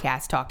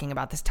podcast talking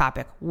about this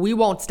topic. We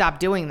won't stop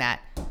doing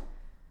that.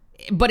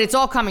 But it's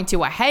all coming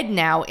to a head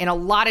now in a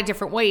lot of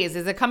different ways.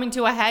 Is it coming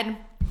to a head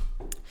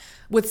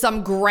with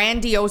some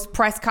grandiose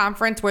press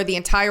conference where the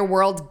entire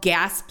world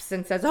gasps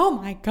and says, oh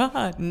my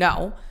God?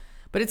 No.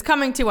 But it's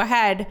coming to a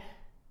head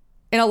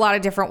in a lot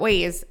of different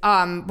ways.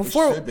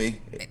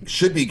 It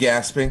should be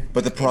gasping.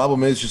 But the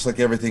problem is, just like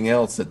everything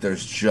else, that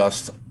there's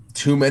just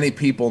too many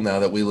people now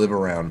that we live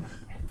around.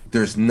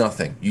 There's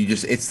nothing.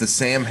 It's the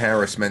Sam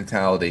Harris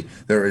mentality.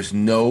 There is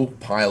no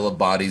pile of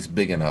bodies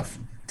big enough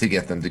to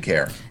get them to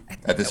care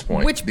at this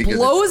point. Which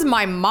blows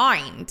my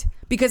mind,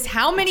 because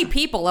how many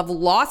people have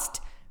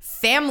lost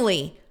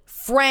family,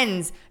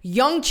 friends,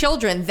 young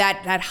children?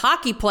 That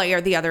hockey player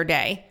the other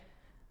day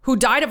who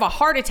died of a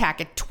heart attack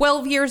at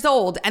 12 years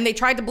old, and they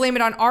tried to blame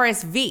it on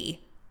RSV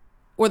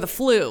or the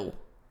flu.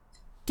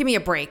 Give me a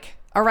break.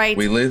 All right.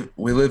 We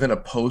live in a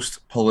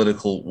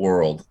post-political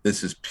world.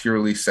 This is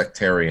purely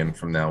sectarian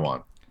from now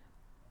on.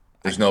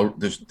 There's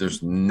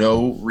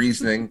no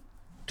reasoning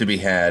to be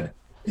had.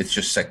 It's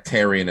just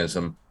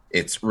sectarianism.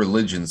 It's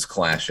religions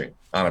clashing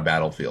on a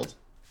battlefield.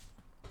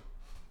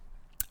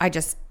 I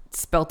just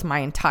spilt my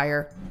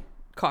entire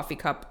coffee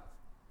cup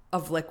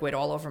of liquid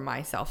all over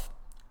myself.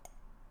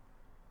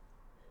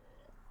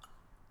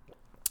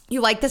 You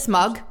like this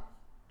mug?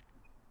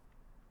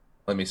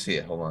 Let me see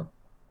it. Hold on.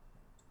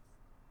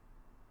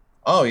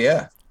 Oh,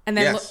 yeah. And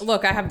then yes.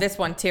 look, I have this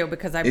one too,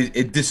 because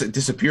it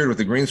disappeared with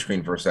the green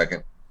screen for a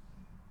second.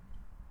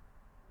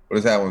 What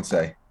does that one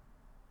say?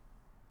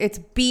 It's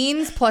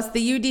beans plus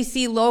the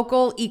UDC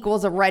local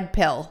equals a red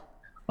pill.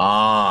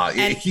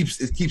 It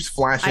keeps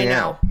flashing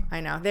out.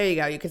 I know. There you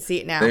go. You can see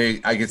it now.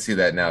 I can see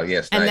that now.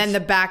 Yes. And nice. then the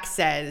back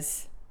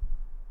says,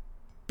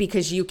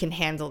 because you can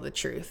handle the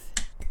truth.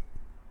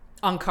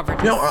 Uncovered.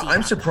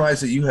 I'm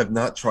surprised that you have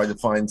not tried to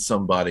find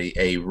somebody,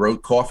 a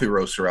coffee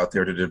roaster out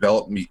there, to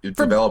develop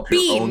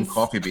your own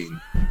coffee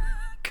bean.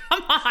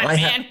 Come on,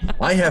 man.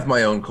 I have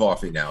my own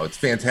coffee now. It's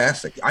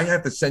fantastic. I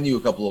have to send you a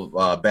couple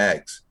of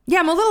bags. Yeah,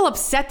 I'm a little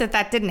upset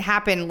that didn't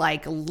happen,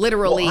 like,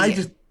 literally.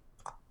 Well,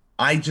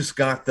 I just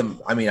got them.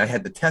 I mean, I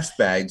had the test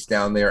bags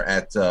down there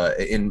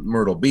in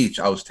Myrtle Beach.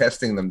 I was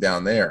testing them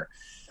down there.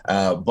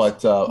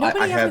 But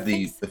I have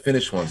the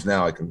finished ones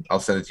now.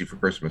 I'll send it to you for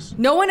Christmas.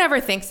 No one ever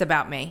thinks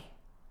about me.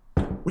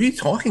 What are you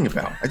talking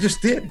about? I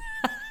just did.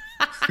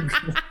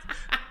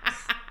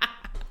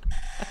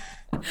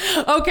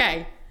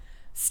 Okay.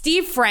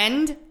 Steve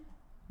Friend,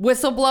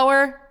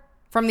 whistleblower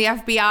from the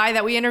FBI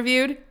that we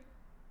interviewed,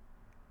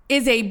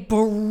 is a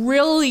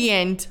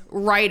brilliant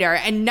writer.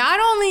 And not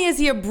only is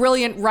he a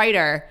brilliant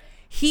writer,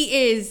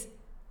 he is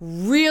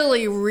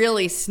really,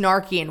 really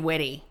snarky and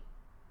witty.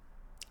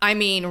 I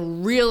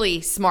mean,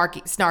 really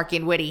snarky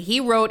and witty. He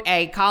wrote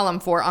a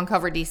column for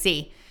Uncover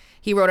DC.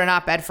 He wrote an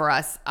op-ed for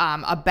us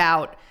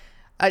about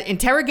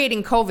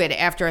interrogating COVID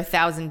after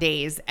 1,000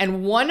 days.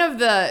 And one of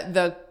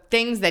the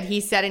things that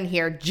he said in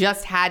here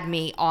just had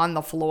me on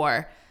the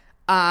floor.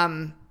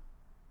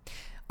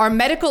 Our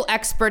medical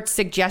experts'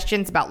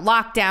 suggestions about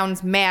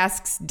lockdowns,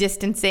 masks,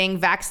 distancing,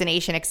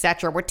 vaccination,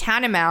 etc. were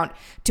tantamount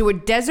to a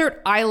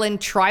desert island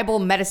tribal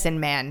medicine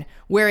man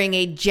wearing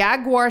a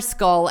jaguar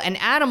skull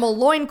and animal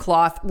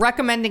loincloth,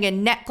 recommending a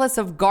necklace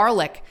of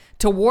garlic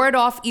to ward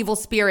off evil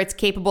spirits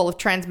capable of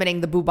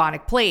transmitting the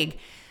bubonic plague.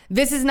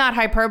 This is not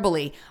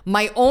hyperbole.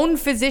 My own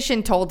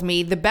physician told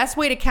me the best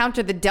way to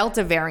counter the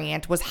Delta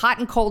variant was hot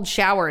and cold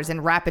showers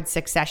in rapid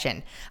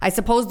succession. I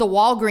suppose the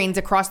Walgreens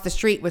across the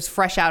street was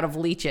fresh out of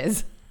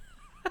leeches.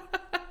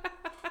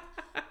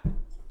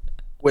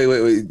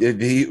 Wait.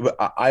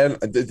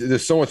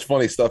 There's so much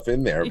funny stuff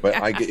in there, but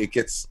it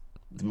gets.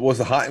 Was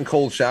the hot and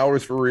cold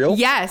showers for real?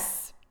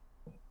 Yes.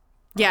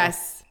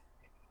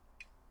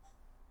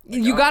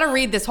 You got to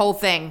read this whole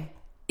thing.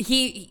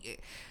 You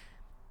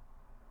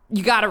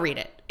got to read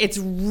it. It's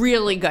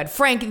really good.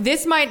 Frank,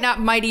 this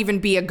might even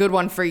be a good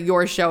one for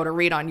your show to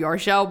read on your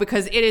show,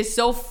 because it is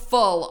so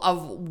full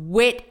of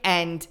wit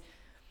and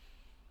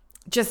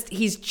this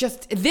is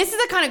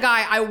the kind of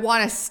guy I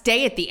want to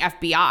stay at the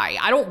FBI.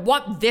 I don't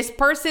want this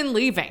person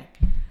leaving.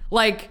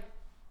 Like,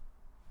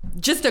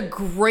 just a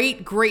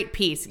great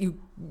piece.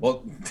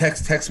 Well,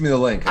 text me the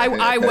link. I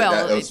will.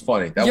 That was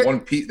funny.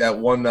 That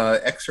one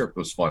excerpt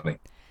was funny.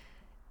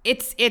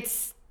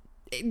 It's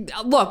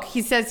look,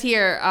 he says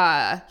here,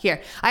 I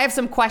have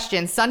some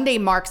questions. Sunday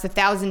marks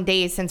 1,000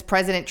 days since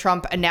President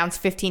Trump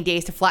announced 15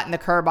 days to flatten the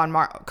curve on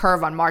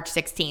March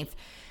 16th.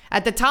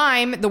 At the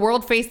time, the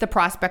world faced the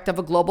prospect of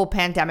a global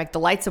pandemic, the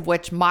likes of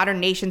which modern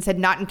nations had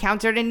not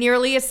encountered in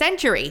nearly a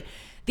century.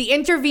 The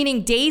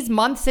intervening days,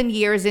 months, and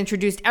years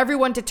introduced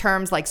everyone to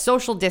terms like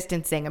social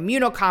distancing,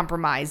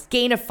 immunocompromised,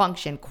 gain of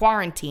function,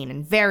 quarantine,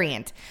 and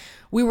variant.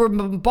 We were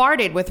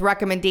bombarded with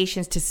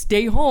recommendations to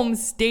stay home,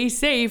 stay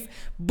safe,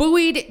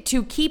 buoyed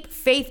to keep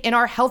faith in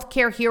our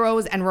healthcare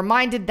heroes, and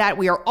reminded that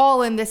we are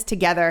all in this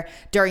together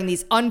during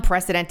these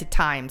unprecedented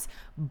times.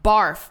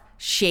 Barf,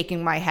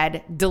 shaking my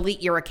head,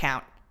 delete your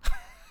account.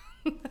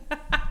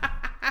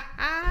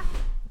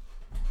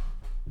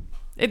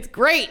 It's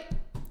great.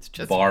 It's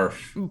just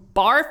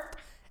barf,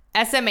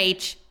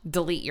 SMH,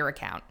 delete your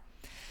account.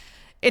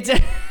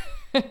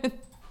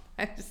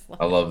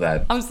 I love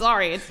that. I'm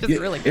sorry. It's just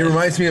really good. It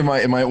reminds me of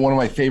one of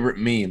my favorite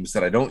memes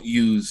that I don't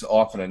use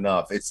often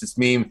enough. It's this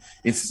meme.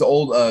 It's this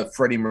old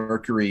Freddie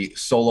Mercury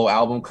solo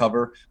album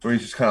cover where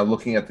he's just kind of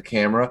looking at the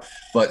camera,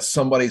 but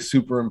somebody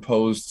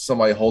superimposed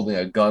somebody holding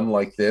a gun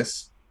like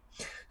this.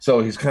 So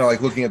he's kind of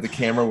like looking at the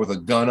camera with a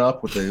gun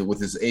up with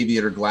his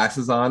aviator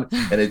glasses on,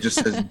 and it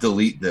just says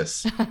delete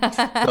this.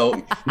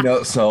 So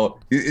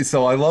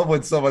I love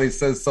when somebody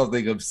says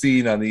something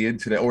obscene on the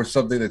internet or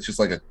something that's just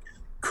like a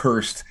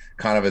cursed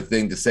kind of a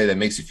thing to say that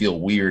makes you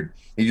feel weird.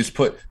 You just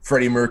put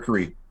Freddie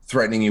Mercury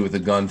threatening you with a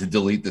gun to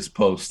delete this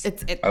post.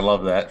 I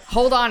love that.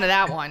 Hold on to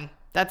that one.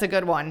 That's a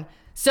good one.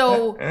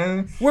 So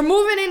we're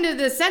moving into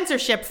the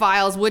censorship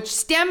files, which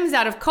stems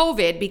out of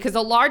COVID because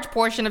a large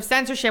portion of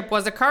censorship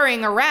was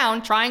occurring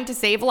around trying to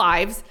save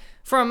lives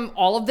from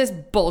all of this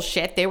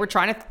bullshit they were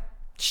trying to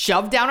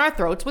shove down our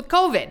throats with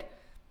COVID.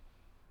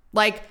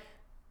 Like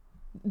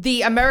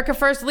the America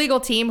First legal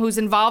team, who's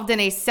involved in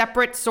a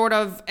separate sort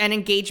of an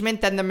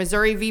engagement than the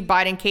Missouri v.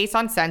 Biden case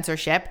on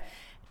censorship,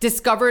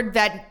 discovered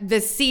that the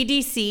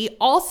CDC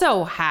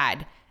also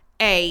had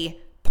a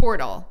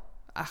portal.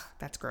 Ugh,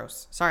 that's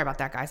gross. Sorry about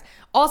that, guys.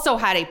 Also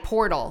had a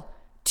portal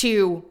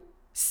to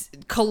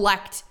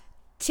collect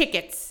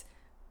tickets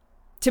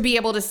to be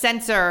able to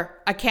censor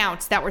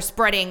accounts that were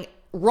spreading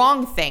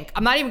wrongthink.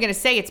 I'm not even going to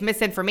say it's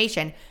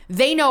misinformation.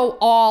 They know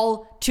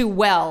all too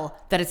well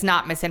that it's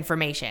not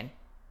misinformation.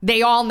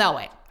 They all know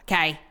it,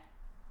 okay?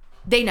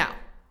 They know.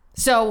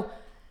 So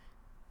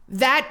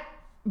that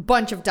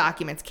bunch of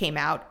documents came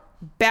out.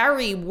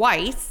 Barry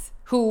Weiss,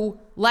 who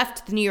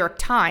left the New York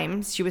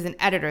Times, she was an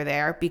editor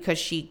there because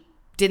she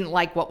didn't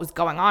like what was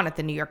going on at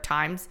the New York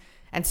Times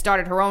and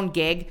started her own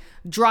gig,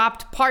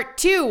 dropped part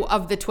 2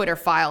 of the Twitter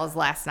files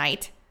last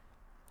night,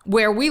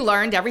 where we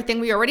learned everything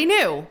we already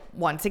knew.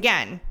 Once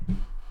again,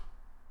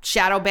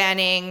 shadow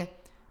banning,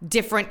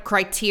 different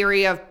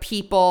criteria of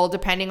people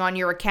depending on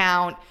your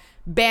account,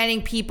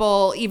 banning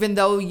people even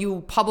though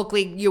you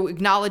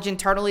acknowledge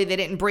internally they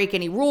didn't break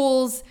any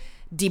rules,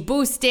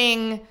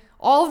 deboosting,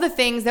 all of the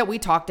things that we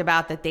talked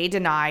about that they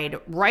denied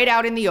right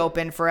out in the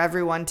open for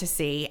everyone to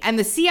see. And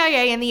the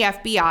CIA and the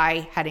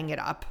FBI heading it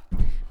up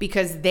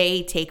because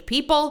they take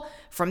people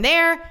from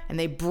there and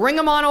they bring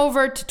them on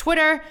over to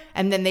Twitter.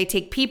 And then they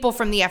take people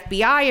from the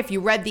FBI. If you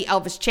read the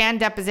Elvis Chan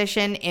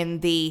deposition in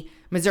the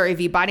Missouri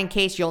v. Biden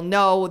case, you'll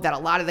know that a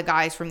lot of the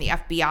guys from the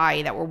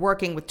FBI that were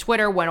working with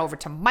Twitter went over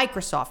to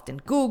Microsoft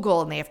and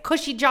Google, and they have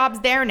cushy jobs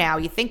there now.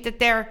 You think that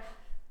their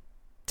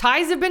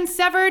ties have been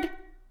severed?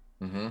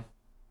 Mm-hmm.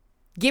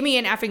 Give me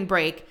an effing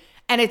break.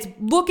 And it's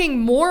looking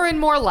more and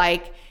more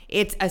like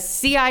it's a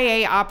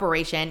CIA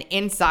operation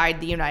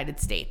inside the United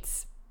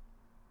States,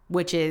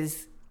 which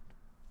is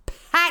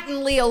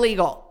patently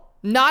illegal,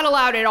 not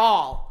allowed at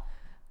all,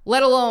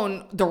 let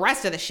alone the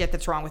rest of the shit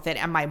that's wrong with it.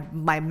 And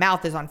my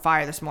mouth is on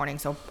fire this morning,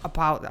 so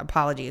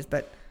apologies,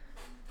 but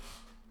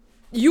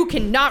you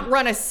cannot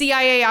run a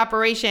CIA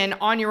operation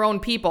on your own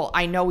people.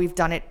 I know we've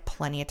done it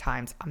plenty of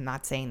times. I'm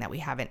not saying that we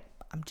haven't.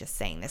 I'm just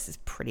saying this is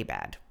pretty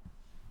bad.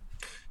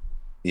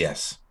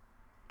 Yes.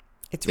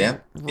 It's really,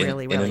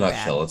 really bad. In a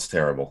nutshell, it's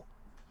terrible.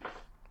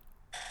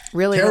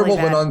 Really, terrible,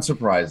 really bad. But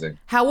unsurprising.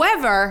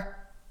 However,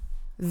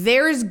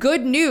 there's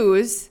good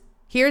news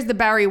Here's the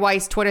Barry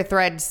Weiss Twitter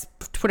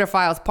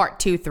Files Part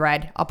 2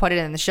 thread. I'll put it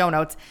in the show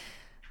notes.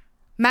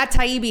 Matt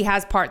Taibbi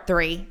has Part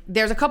 3.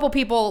 There's a couple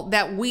people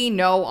that we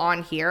know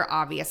on here,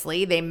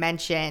 obviously. They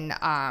mention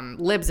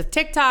Libs of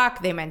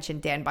TikTok. They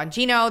mention Dan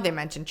Bongino. They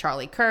mention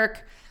Charlie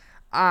Kirk.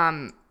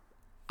 I'm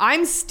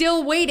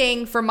still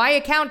waiting for my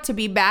account to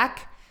be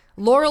back.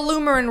 Laura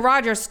Loomer and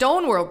Roger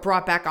Stone were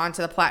brought back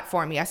onto the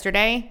platform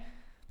yesterday.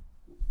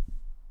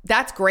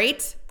 That's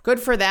great. Good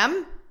for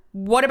them.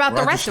 What about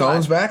the rest of us?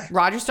 Roger Stone's back?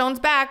 Roger Stone's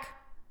back.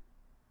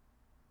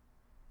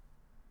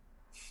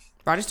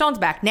 Roger Stone's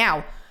back.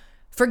 Now,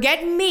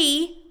 forget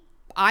me.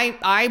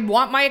 I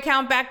want my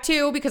account back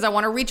too because I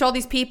want to reach all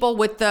these people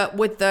with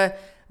the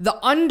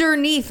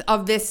underneath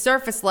of this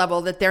surface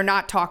level that they're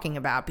not talking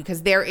about,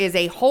 because there is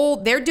a whole,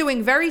 they're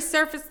doing very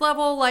surface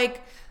level,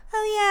 like,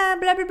 oh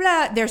yeah, blah, blah,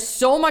 blah. There's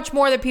so much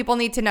more that people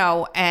need to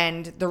know,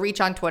 and the reach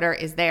on Twitter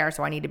is there,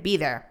 so I need to be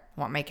there. I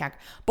want my account.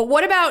 But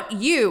what about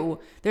you?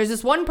 There's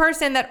this one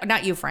person that,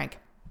 not you, Frank.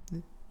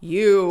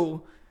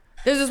 You.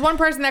 There's this one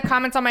person that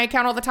comments on my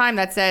account all the time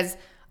that says,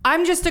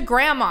 I'm just a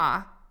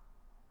grandma.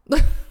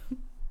 What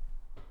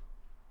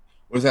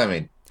does that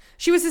mean?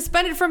 She was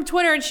suspended from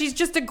Twitter, and she's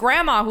just a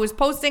grandma who is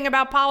posting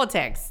about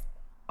politics.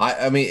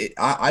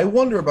 I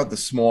wonder about the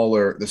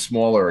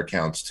smaller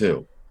accounts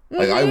too.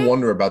 Like, I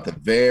wonder about the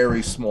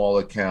very small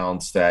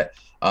accounts that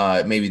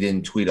maybe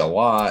didn't tweet a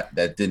lot,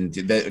 that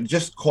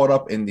just caught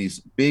up in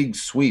these big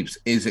sweeps.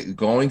 Is it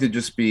going to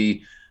just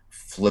be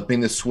flipping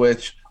the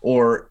switch,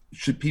 or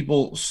should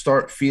people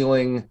start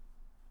feeling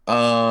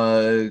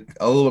a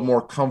little bit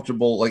more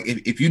comfortable? Like,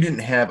 if you didn't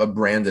have a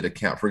branded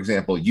account, for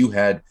example,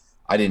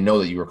 I didn't know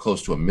that you were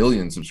close to 1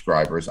 million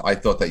subscribers. I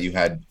thought that you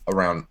had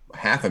around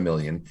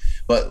 500,000.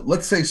 But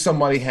let's say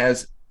somebody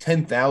has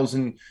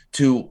 10,000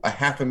 to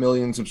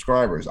 500,000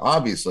 subscribers.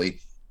 Obviously,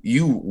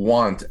 you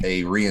want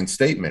a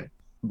reinstatement.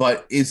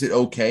 But is it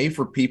okay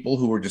for people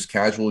who are just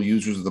casual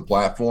users of the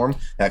platform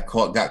that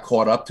got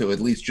caught up to at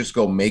least just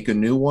go make a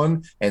new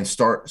one and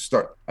start?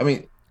 I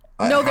mean,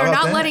 no, they're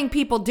not letting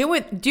people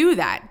do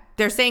that.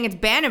 They're saying it's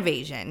ban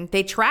evasion.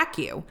 They track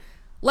you.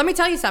 Let me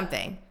tell you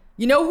something.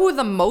 You know who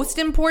the most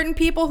important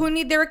people who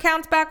need their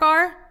accounts back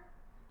are?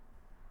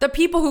 The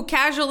people who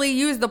casually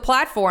use the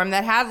platform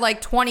that have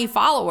like 20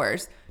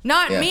 followers.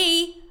 Not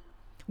me.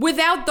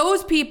 Without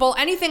those people,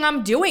 anything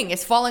I'm doing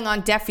is falling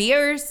on deaf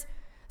ears.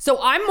 So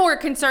I'm more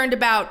concerned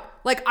about,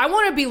 like, I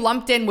want to be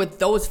lumped in with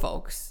those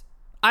folks.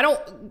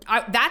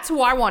 That's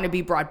who I want to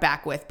be brought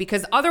back with,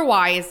 because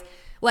otherwise,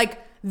 like,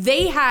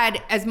 they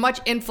had as much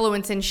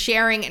influence in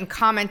sharing and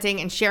commenting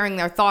and sharing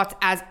their thoughts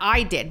as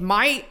I did.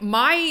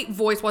 My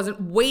voice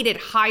wasn't weighted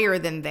higher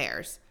than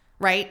theirs,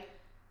 right?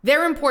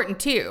 They're important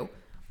too.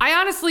 I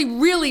honestly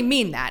really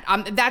mean that.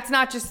 That's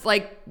not just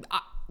like,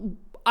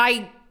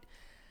 I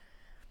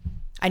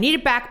need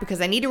it back because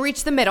I need to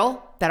reach the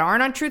middle that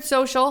aren't on Truth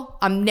Social.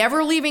 I'm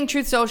never leaving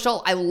Truth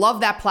Social. I love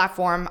that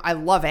platform. I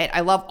love it. I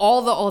love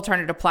all the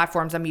alternative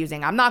platforms I'm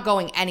using. I'm not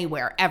going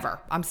anywhere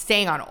ever. I'm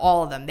staying on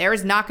all of them. There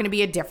is not going to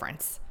be a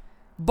difference.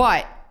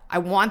 But I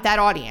want that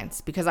audience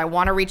because I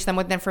want to reach them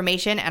with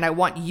information, and I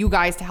want you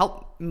guys to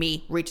help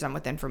me reach them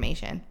with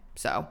information.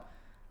 So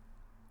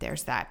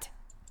there's that.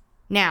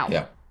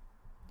 Now,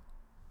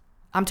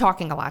 I'm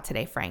talking a lot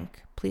today,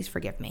 Frank. Please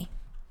forgive me.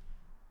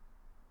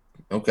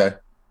 Okay.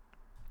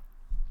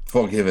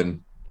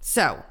 Forgiven.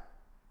 So,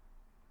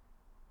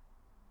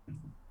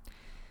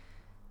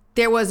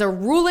 there was a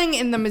ruling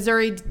in the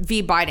Missouri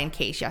v. Biden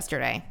case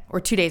yesterday, or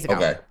 2 days ago.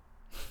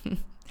 Okay.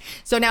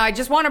 So now I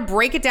just want to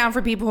break it down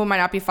for people who might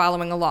not be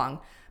following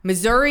along.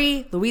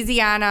 Missouri,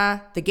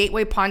 Louisiana, the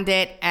Gateway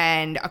Pundit,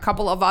 and a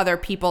couple of other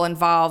people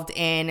involved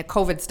in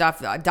COVID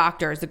stuff,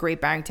 doctors, the Great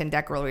Barrington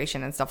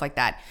Declaration and stuff like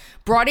that,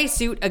 brought a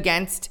suit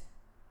against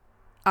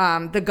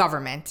the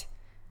government,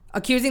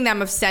 accusing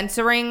them of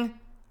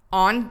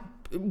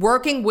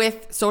working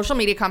with social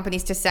media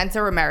companies to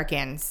censor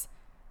Americans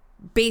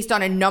based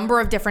on a number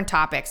of different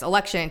topics: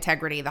 election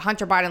integrity, the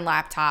Hunter Biden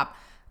laptop,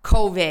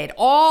 COVID,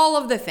 all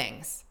of the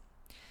things.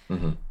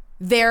 Mm-hmm.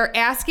 They're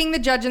asking the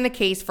judge in the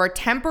case for a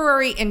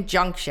temporary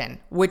injunction,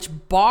 which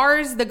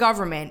bars the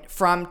government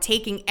from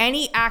taking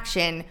any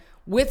action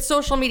with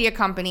social media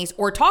companies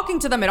or talking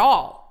to them at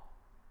all,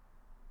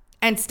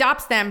 and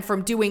stops them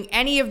from doing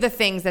any of the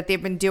things that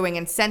they've been doing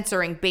and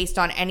censoring based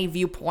on any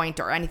viewpoint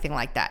or anything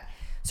like that.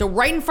 So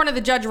right in front of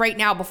the judge right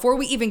now, before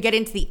we even get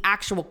into the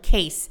actual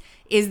case,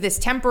 is this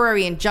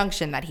temporary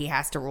injunction that he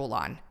has to rule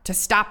on to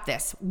stop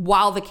this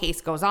while the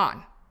case goes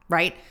on,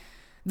 right?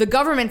 The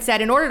government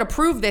said, in order to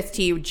prove this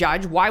to you,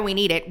 judge, why we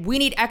need it, we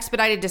need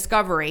expedited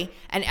discovery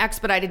and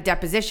expedited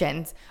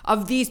depositions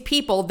of these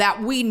people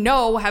that we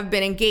know have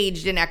been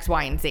engaged in X,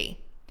 Y, and Z.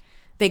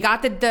 They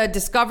got the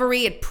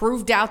discovery. It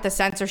proved out the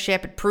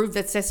censorship. It proved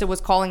that CISA was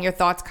calling your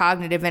thoughts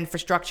cognitive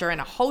infrastructure and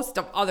a host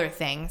of other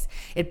things.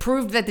 It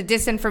proved that the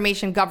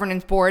Disinformation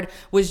Governance Board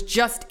was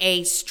just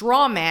a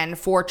straw man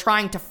for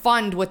trying to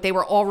fund what they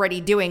were already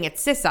doing at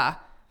CISA.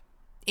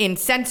 in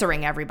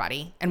censoring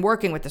everybody and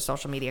working with the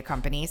social media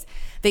companies.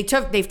 They've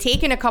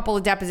taken a couple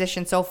of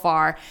depositions so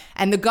far,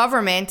 and the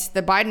government,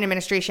 the Biden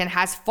administration,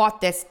 has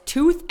fought this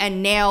tooth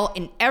and nail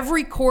in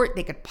every court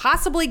they could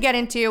possibly get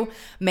into.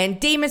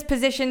 Mandamus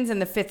positions in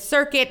the Fifth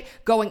Circuit,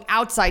 going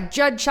outside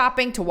judge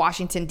shopping to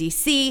Washington,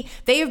 D.C.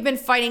 They have been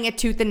fighting it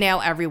tooth and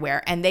nail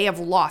everywhere, and they have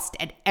lost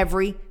at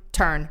every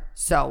turn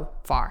so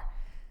far.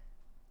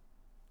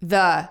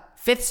 The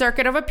Fifth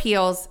Circuit of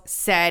Appeals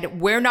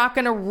said, we're not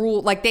going to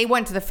rule, like they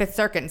went to the Fifth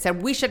Circuit and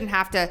said, we shouldn't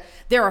have to,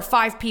 there are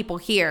 5 people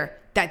here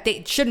that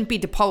they shouldn't be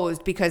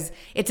deposed because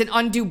it's an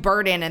undue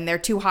burden and they're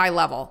too high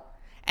level.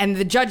 And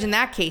the judge in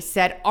that case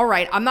said, all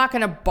right, I'm not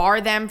going to bar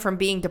them from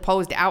being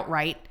deposed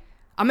outright.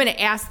 I'm going to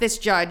ask this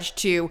judge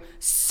to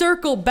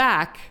circle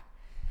back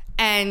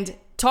and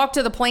talk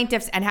to the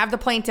plaintiffs and have the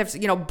plaintiffs,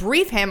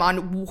 brief him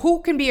on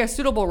who can be a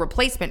suitable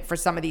replacement for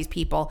some of these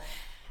people.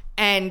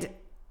 And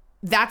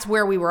that's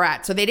where we were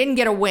at. So they didn't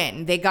get a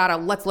win. They got a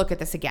let's look at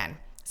this again.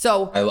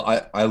 So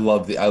I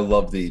love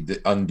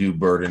the undue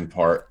burden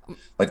part.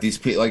 Like these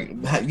people,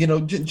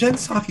 Jen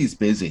Psaki's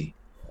busy.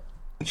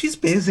 She's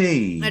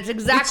busy. That's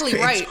exactly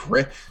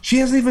right. She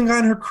hasn't even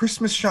gotten her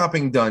Christmas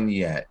shopping done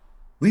yet.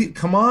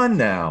 Come on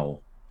now.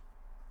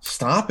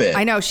 Stop it.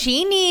 I know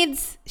she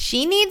needs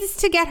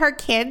to get her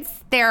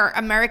kids their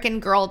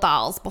American Girl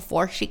dolls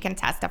before she can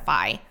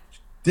testify.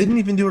 Didn't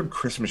even do her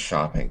Christmas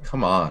shopping.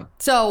 Come on.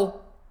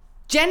 So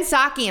Jen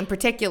Psaki in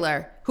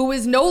particular, who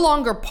is no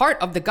longer part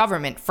of the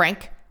government,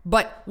 Frank,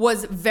 but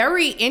was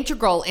very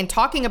integral in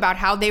talking about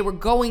how they were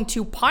going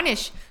to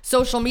punish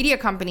social media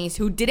companies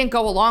who didn't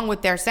go along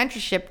with their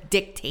censorship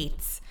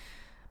dictates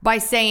by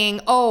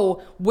saying,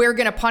 oh, we're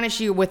going to punish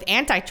you with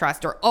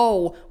antitrust, or,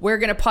 oh, we're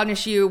going to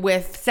punish you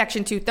with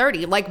Section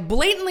 230, like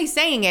blatantly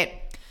saying it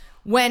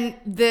when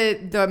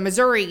the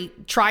Missouri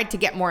tried to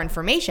get more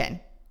information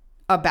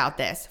about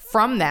this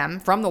from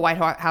the White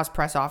House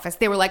press office.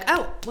 They were like,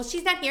 oh, well,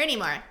 she's not here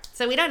anymore,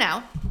 so we don't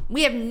know.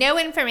 We have no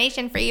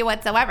information for you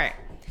whatsoever.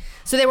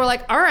 So they were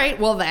like, all right,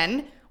 well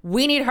then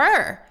we need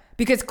her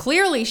because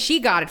clearly she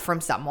got it from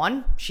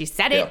someone. She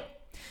said it. Yeah.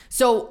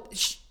 So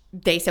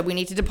they said we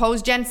need to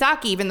depose Jen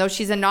Psaki, even though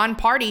she's a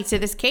non-party to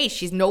this case.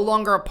 She's no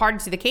longer a party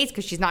to the case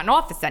because she's not in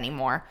office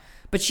anymore,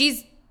 but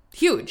she's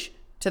huge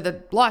to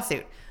the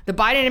lawsuit. The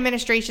Biden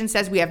administration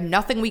says we have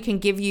nothing we can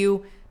give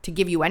you to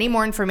give you any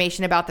more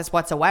information about this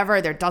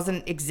whatsoever. There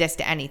doesn't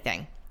exist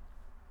anything.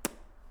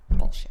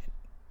 Bullshit.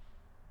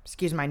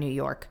 Excuse my New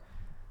York.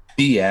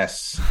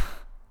 BS.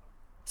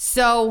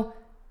 So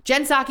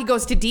Jen Psaki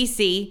goes to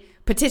D.C.,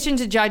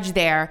 petitions a judge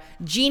there.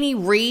 Jeannie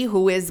Rhee,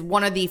 who is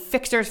one of the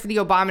fixers for the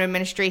Obama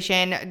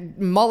administration,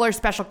 Mueller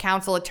special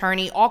counsel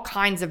attorney, all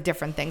kinds of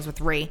different things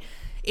with Rhee,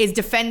 is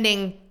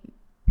defending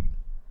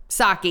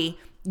Psaki.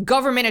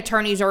 Government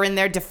attorneys are in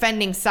there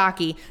defending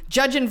Psaki.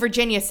 Judge in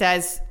Virginia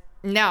says,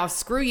 no,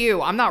 screw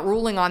you. I'm not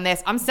ruling on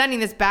this. I'm sending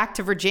this back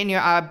to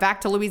Virginia,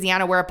 back to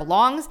Louisiana where it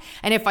belongs.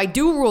 And if I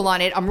do rule on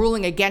it, I'm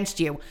ruling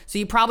against you. So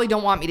you probably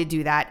don't want me to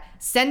do that.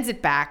 Sends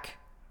it back.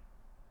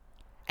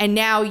 And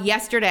now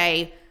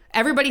yesterday,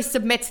 everybody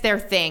submits their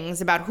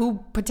things about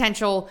who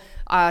potential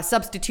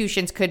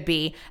substitutions could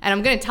be. And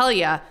I'm going to tell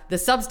you, the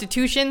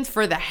substitutions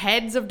for the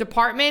heads of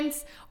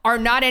departments are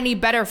not any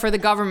better for the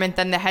government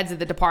than the heads of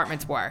the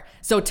departments were.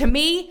 So to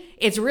me,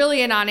 it's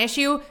really a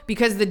non-issue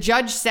because the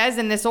judge says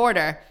in this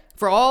order,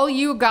 for all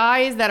you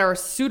guys that are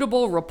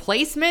suitable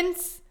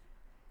replacements,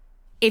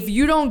 if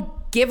you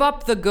don't give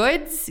up the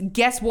goods,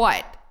 guess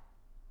what?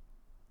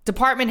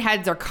 Department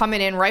heads are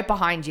coming in right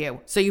behind you.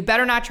 So you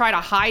better not try to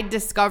hide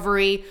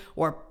discovery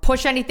or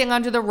push anything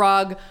under the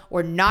rug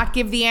or not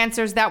give the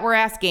answers that we're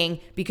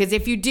asking. Because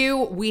if you do,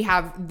 we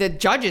have the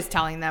judges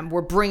telling them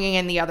we're bringing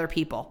in the other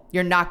people.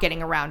 You're not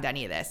getting around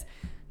any of this.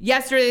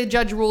 Yesterday, the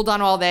judge ruled on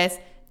all this.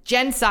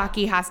 Jen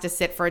Psaki has to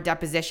sit for a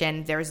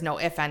deposition. There's no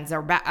ifs, ands,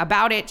 or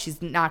about it. She's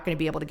not going to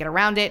be able to get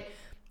around it.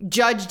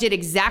 Judge did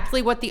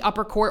exactly what the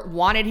upper court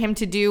wanted him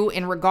to do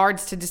in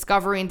regards to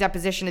discovery and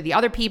deposition of the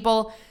other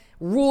people.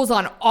 Rules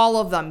on all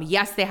of them.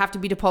 Yes, they have to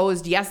be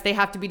deposed. Yes, they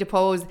have to be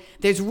deposed.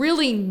 There's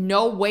really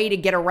no way to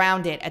get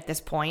around it at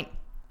this point.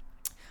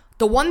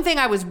 The one thing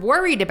I was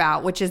worried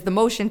about, which is the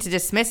motion to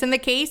dismiss in the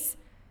case,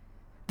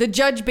 the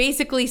judge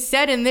basically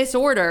said in this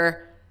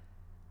order,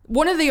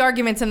 one of the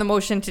arguments in the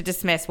motion to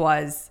dismiss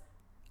was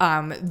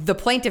the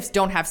plaintiffs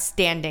don't have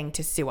standing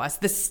to sue us.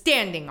 The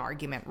standing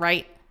argument,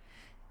 right?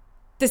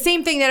 The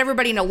same thing that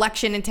everybody in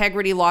election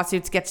integrity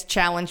lawsuits gets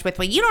challenged with.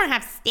 Well, you don't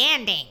have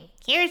standing.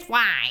 Here's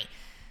why.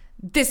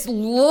 This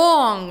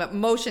long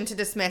motion to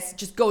dismiss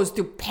just goes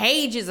through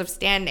pages of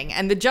standing.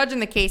 And the judge in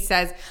the case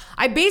says,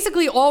 I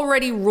basically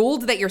already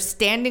ruled that your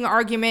standing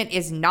argument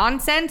is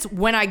nonsense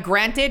when I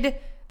granted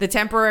the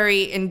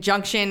temporary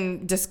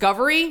injunction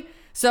discovery.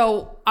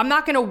 So I'm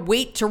not going to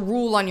wait to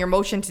rule on your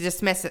motion to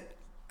dismiss it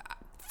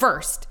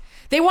first.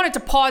 They wanted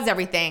to pause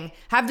everything,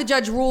 have the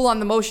judge rule on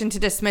the motion to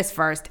dismiss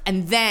first,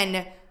 and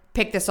then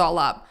pick this all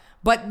up.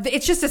 But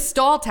it's just a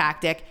stall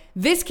tactic.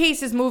 This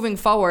case is moving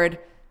forward.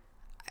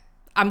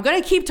 I'm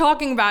going to keep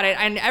talking about it,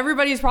 and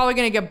everybody's probably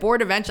going to get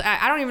bored eventually.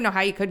 I don't even know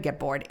how you could get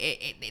bored.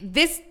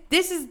 This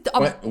is...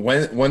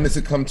 When does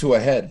it come to a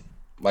head?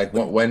 Like,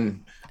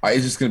 when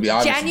is this going to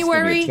be?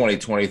 January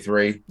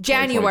 2023.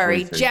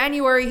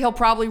 January, he'll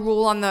probably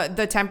rule on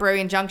the temporary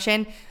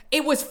injunction.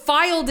 It was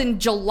filed in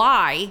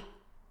July.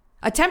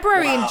 A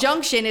temporary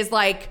injunction is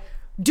like,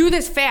 do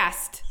this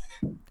fast.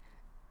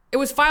 It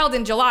was filed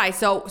in July,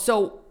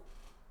 so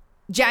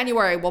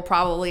January will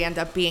probably end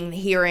up being the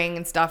hearing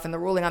and stuff and the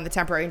ruling on the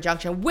temporary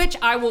injunction, which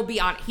I will be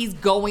on. He's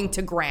going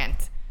to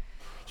grant.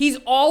 He's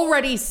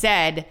already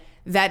said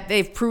that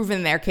they've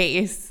proven their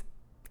case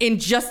in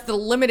just the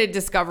limited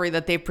discovery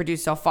that they've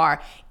produced so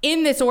far.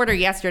 In this order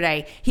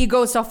yesterday, he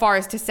goes so far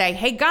as to say,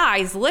 hey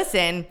guys,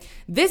 listen,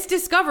 this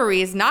discovery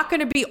is not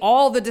going to be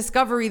all the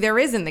discovery there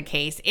is in the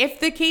case. If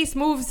the case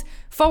moves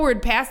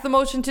forward past the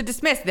motion to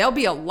dismiss, there'll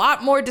be a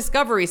lot more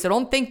discovery. So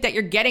don't think that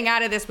you're getting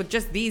out of this with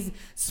just these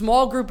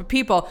small group of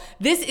people.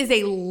 This is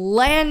a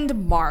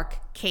landmark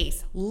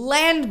case,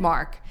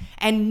 landmark.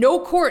 And no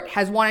court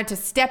has wanted to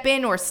step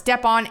in or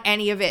step on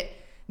any of it.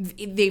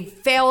 They've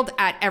failed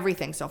at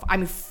everything so far. I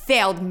mean,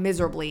 failed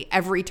miserably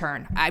every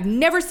turn. I've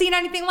never seen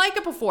anything like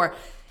it before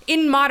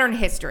in modern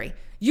history.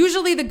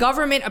 Usually the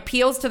government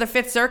appeals to the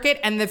Fifth Circuit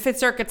and the Fifth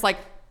Circuit's like,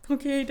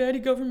 okay, daddy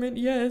government,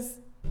 yes.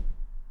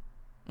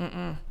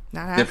 Not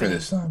happening. Different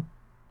this time.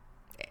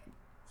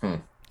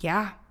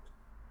 Yeah.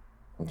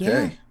 Okay.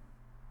 Yeah.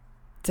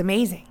 It's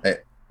amazing.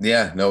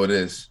 Yeah, no, it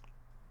is.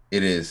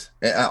 It is.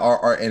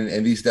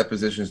 And these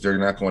depositions, they're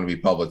not going to be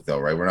public though,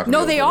 right? We're not going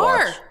No, they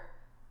are. Watch.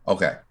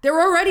 Okay. They're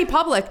already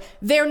public.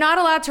 They're not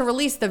allowed to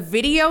release the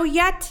video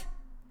yet.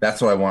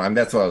 That's what I want.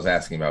 That's what I was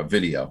asking about,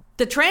 video.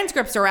 The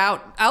transcripts are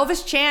out.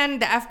 Elvis Chan,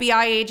 the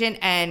FBI agent,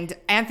 and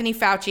Anthony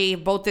Fauci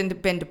have both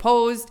been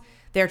deposed.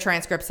 Their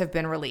transcripts have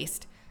been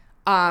released.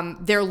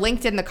 They're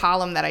linked in the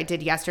column that I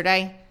did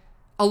yesterday.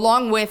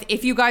 Along with,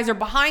 if you guys are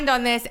behind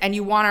on this and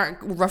you want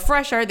a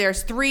refresher,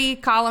 there's 3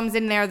 columns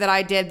in there that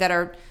I did that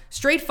are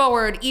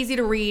straightforward, easy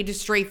to read,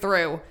 straight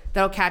through.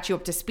 That'll catch you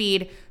up to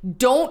speed.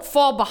 Don't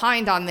fall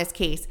behind on this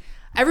case.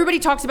 Everybody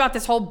talks about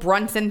this whole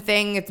Brunson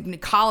thing. It's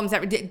columns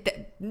that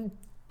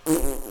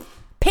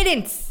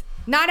pittance,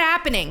 not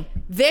happening.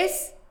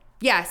 This,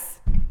 yes.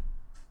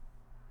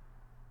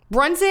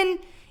 Brunson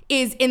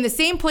is in the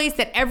same place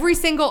that every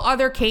single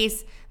other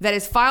case that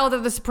is filed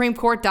at the Supreme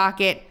Court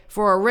docket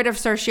for a writ of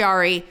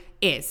certiorari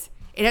is.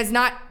 It has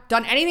not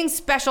done anything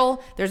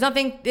special. There's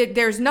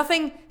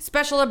nothing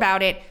special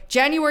about it.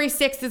 January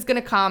 6th is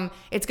going to come.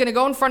 It's going to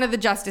go in front of the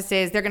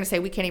justices. They're going to say,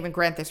 we can't even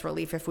grant this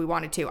relief if we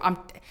wanted to.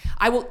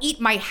 I will eat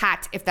my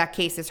hat if that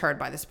case is heard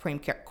by the Supreme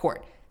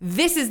Court.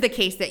 This is the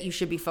case that you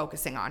should be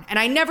focusing on. And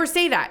I never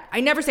say that. I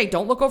never say,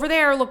 don't look over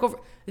there, look over.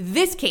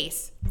 This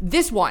case,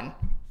 this one.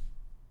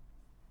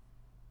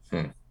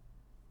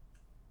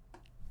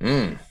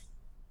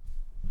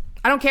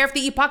 I don't care if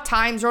the Epoch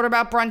Times wrote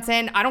about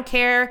Brunson. I don't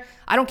care.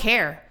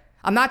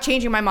 I'm not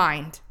changing my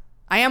mind.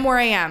 I am where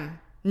I am.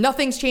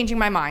 Nothing's changing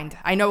my mind.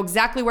 I know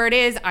exactly where it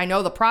is. I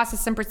know the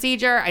process and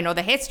procedure. I know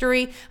the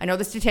history. I know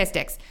the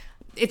statistics.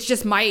 It's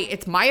just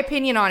my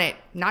opinion on it.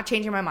 Not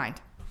changing my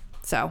mind.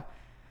 So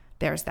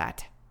there's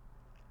that.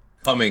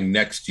 Coming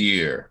next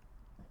year.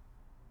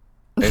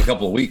 In a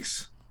couple of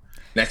weeks.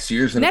 Next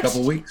year's in a couple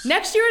of weeks.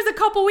 Next year is a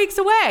couple weeks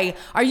away.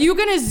 Are you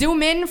going to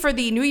zoom in for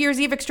the New Year's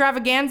Eve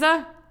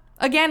extravaganza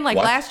again, like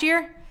last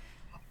year?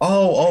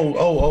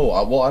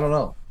 Oh. Well, I don't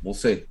know. We'll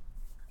see.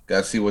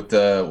 Got to see what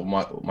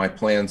my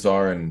plans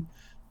are, and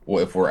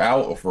if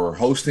we're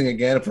hosting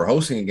again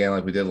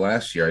like we did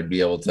last year, I'd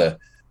be able to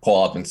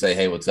call up and say,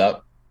 hey, what's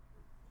up?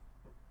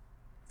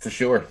 For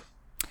sure.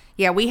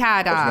 Yeah, we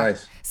had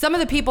nice. Some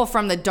of the people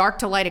from the Dark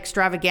to Light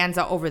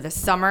extravaganza over the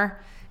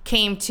summer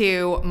came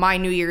to my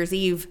New Year's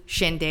Eve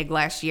shindig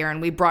last year,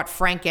 and we brought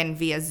Frank in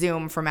via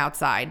Zoom from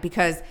outside,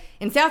 because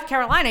in South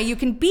Carolina, you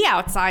can be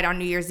outside on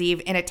New Year's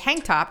Eve in a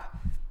tank top.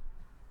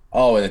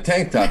 Oh, in a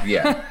tank top,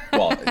 yeah.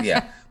 Well,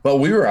 yeah. But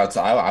we were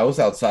outside. I was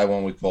outside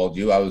when we called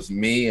you. I was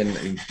me and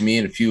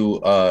a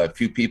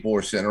few people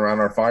were sitting around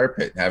our fire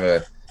pit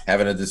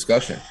having a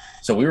discussion.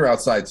 So we were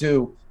outside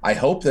too. I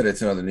hope that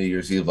it's another New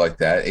Year's Eve like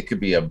that. It could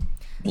be a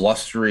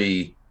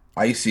blustery,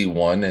 icy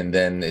one, and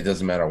then it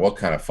doesn't matter what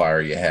kind of fire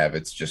you have.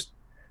 It's just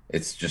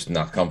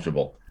not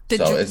comfortable.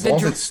 As long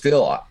as it's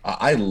still,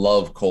 I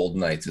love cold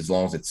nights. As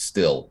long as it's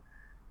still,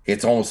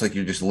 it's almost like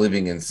you're just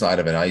living inside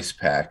of an ice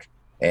pack,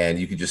 and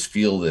you can just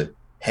feel the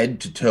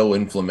head to toe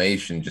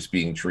inflammation just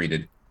being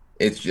treated.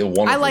 It's a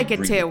wonderful. I like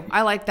it too.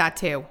 I like that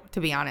too, to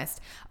be honest.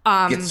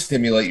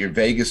 Stimulate your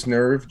vagus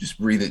nerve. Just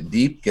breathe it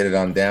deep. Get it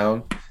on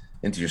down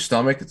into your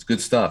stomach. It's good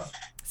stuff.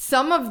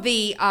 Some of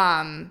the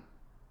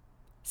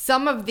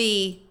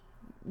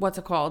what's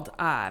it called?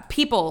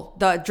 People,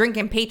 the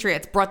drinking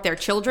patriots, brought their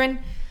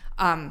children.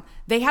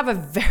 They have a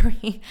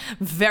very,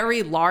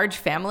 very large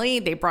family.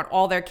 They brought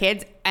all their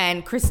kids,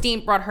 and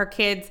Christine brought her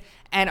kids,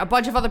 and a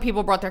bunch of other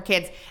people brought their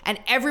kids, and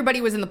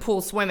everybody was in the pool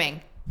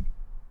swimming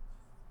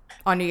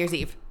on New Year's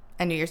Eve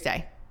and New Year's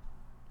Day.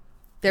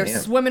 They're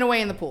swimming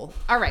away in the pool.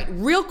 All right,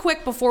 real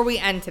quick before we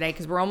end today,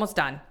 because we're almost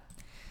done.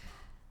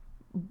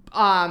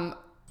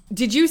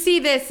 Did you see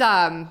this?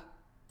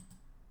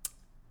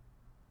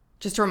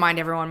 Just to remind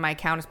everyone, my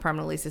account is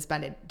permanently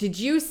suspended. Did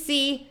you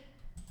see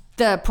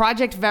the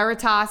Project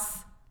Veritas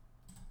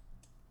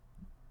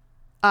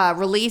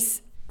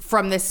release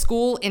from this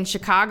school in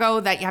Chicago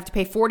that you have to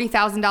pay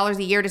 $40,000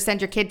 a year to send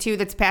your kid to,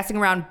 that's passing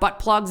around butt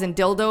plugs and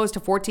dildos to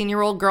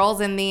 14-year-old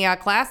girls in the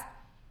class?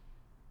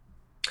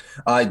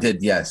 I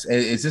did, yes.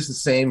 Is this the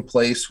same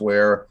place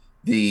where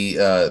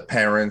the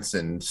parents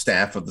and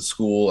staff of the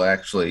school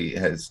actually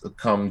has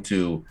come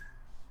to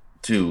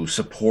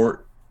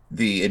support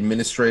the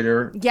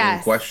administrator in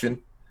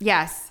question?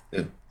 Yes.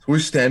 We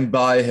stand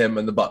by him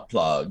and the butt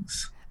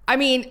plugs. I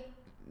mean,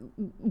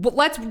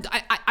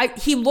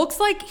 he looks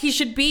like he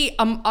should be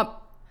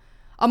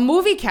a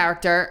movie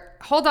character.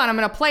 Hold on, I'm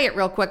going to play it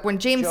real quick. When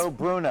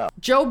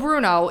Joe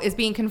Bruno is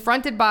being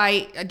confronted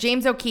by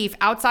James O'Keefe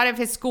outside of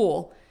his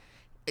school,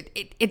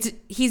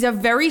 he's a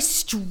very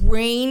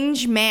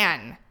strange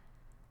man.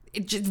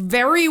 It's just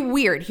very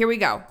weird. Here we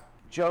go.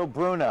 Joe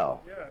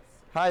Bruno. Yes.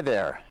 Hi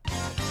there.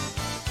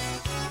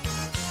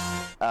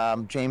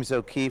 James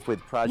O'Keefe with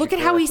Project Look at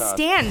how he Veritas.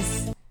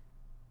 stands.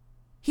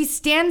 He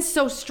stands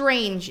so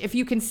strange. If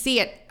you can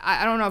see it,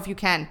 I don't know if you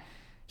can.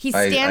 He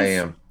stands. I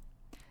am.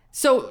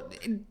 So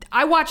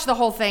I watched the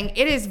whole thing.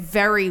 It is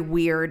very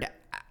weird.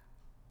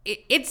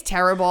 It's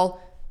terrible.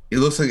 He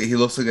looks like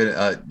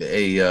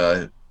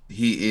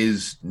he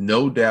is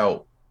no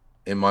doubt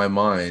in my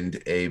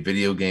mind a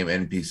video game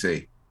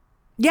NPC.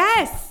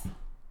 Yes.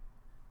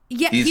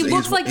 Yeah, he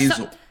looks like.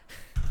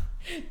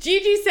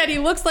 Gigi said he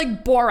looks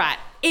like Borat.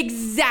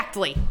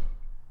 Exactly.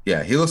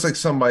 Yeah, he looks like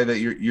somebody that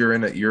you're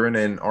in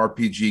an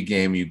RPG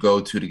game you go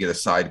to get a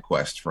side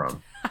quest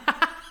from.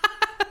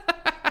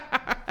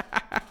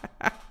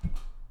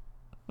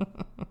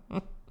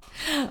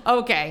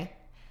 Okay.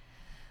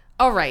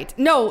 All right.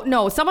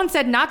 No. Someone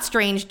said not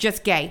strange,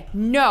 just gay.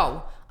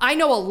 No. I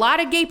know a lot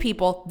of gay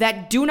people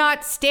that do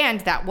not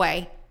stand that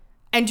way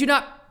and do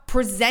not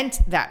present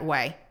that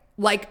way.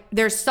 Like,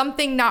 there's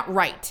something not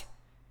right.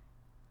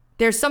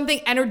 There's something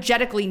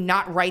energetically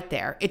not right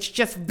there. It's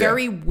just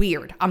very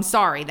weird. I'm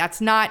sorry. That's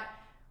not...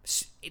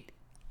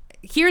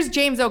 Here's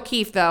James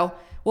O'Keefe, though.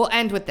 We'll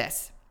end with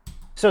this.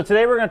 So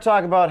today we're going to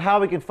talk about how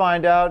we can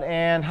find out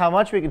and how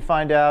much we can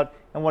find out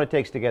and what it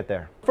takes to get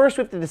there. First,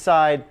 we have to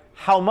decide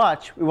how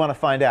much we want to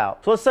find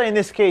out. So let's say in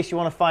this case you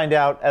want to find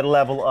out at a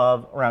level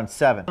of around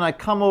 7. And I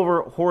come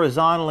over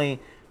horizontally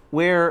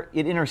where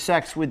it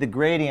intersects with the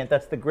gradient.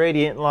 That's the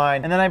gradient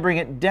line. And then I bring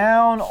it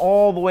down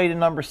all the way to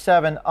number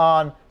 7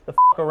 on the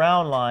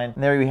around line.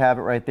 And there you have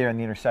it right there in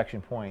the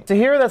intersection point. So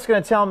here that's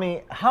going to tell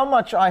me how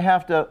much I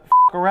have to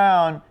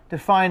around to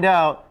find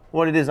out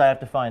what it is I have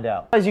to find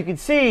out. As you can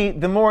see,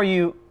 the more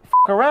you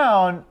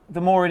around, the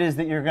more it is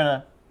that you're going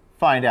to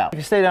find out. If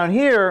you stay down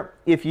here,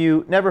 if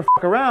you never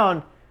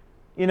around,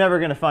 you're never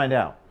going to find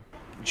out.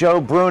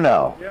 Joe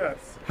Bruno.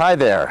 Yes. Hi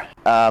there.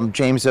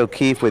 James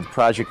O'Keefe with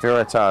Project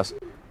Veritas.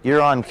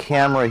 You're on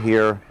camera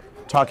here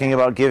talking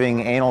about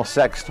giving anal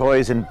sex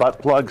toys and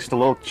butt plugs to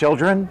little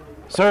children.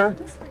 Sir,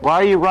 why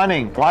are you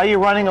running? Why are you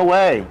running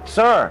away?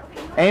 Sir,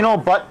 anal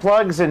butt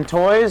plugs and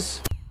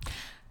toys?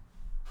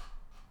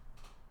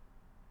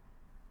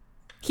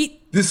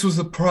 This was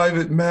a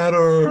private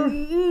matter.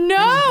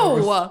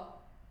 No.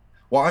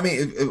 Well, I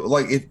mean,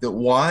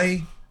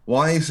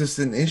 why is this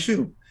an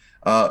issue?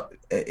 Why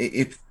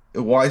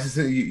is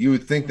this? You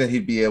would think that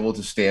he'd be able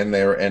to stand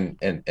there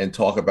and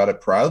talk about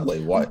it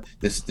proudly. Why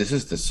this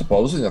is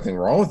supposedly nothing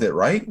wrong with it,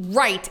 right?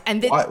 Right,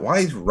 and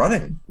why he's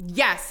running?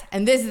 Yes,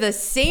 and this is the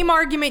same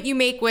argument you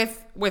make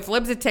with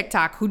Libs of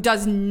TikTok, who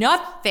does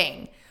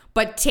nothing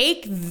but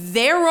take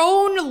their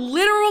own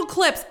literal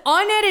clips,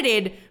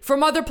 unedited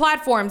from other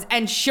platforms,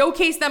 and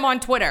showcase them on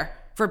Twitter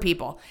for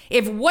people.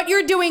 If what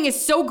you're doing is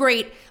so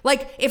great,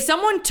 like if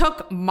someone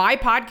took my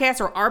podcast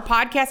or our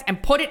podcast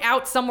and put it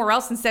out somewhere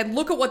else and said,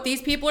 look at what these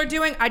people are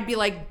doing, I'd be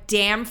like,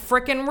 damn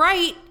freaking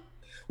right.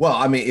 Well,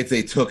 I mean, if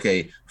they took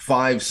a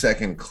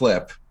 5-second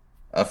clip,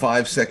 a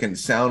 5-second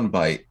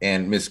soundbite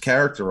and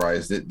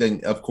mischaracterized it,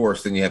 then of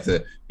course, then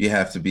you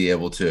have to be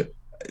able to.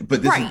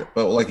 But this is,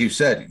 but like you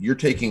said, you're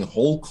taking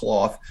whole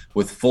cloth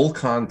with full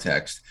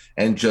context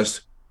and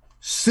just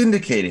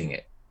syndicating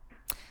it.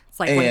 It's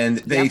like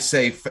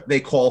they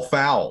call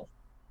foul.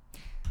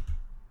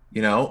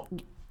 You know?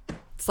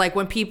 It's like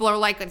when people are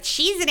like,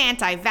 she's an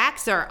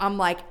anti-vaxxer. I'm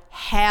like,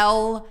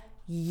 hell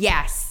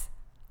yes.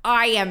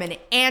 I am an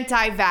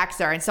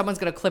anti-vaxxer. And someone's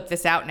going to clip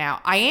this out now.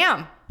 I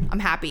am. I'm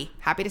happy.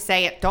 Happy to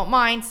say it. Don't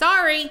mind.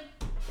 Sorry.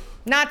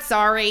 Not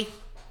sorry.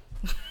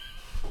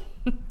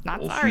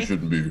 Not sorry. She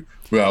shouldn't be.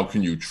 How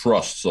can you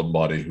trust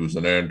somebody who's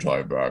an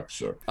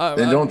anti-vaxxer?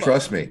 Then don't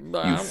trust me,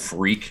 you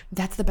freak.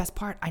 That's the best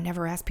part. I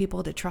never ask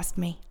people to trust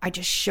me. I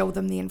just show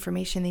them the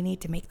information they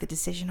need to make the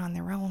decision on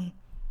their own.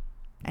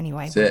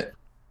 Anyway. That's it.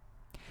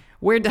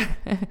 We're done.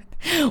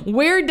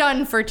 We're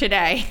done for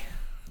today.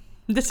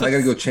 I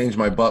gotta go change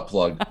my butt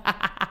plug.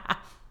 I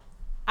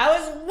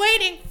was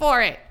waiting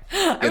for it.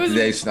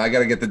 I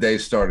gotta get the day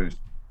started.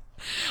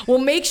 Well,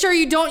 make sure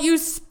you don't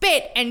use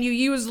spit and you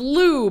use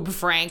lube,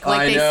 Frank,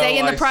 like they say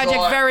in the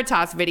Project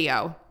Veritas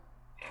video.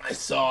 I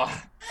saw.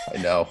 I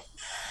know.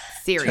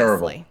 Seriously.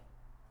 Terrible.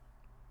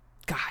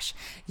 Gosh.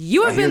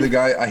 You have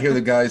I hear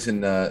the guys in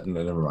no,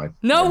 never mind.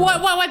 No, never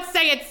what mind.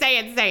 say it.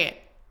 I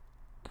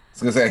was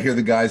gonna say I hear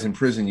the guys in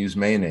prison use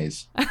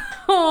mayonnaise.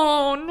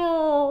 Oh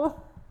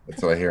no.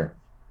 That's what I hear.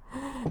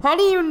 How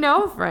do you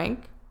know,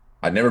 Frank?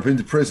 I've never been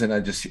to prison. I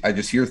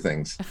just hear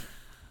things.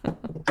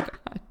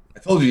 I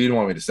told you didn't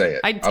want me to say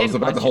it. I was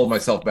about to hold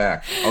myself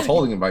back. I was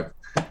holding it by.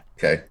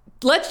 Okay.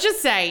 Let's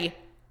just say,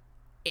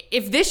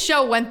 if this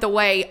show went the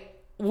way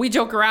we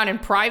joke around in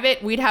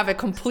private, we'd have a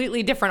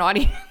completely different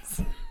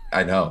audience.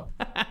 I know.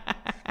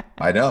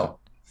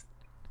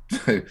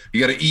 You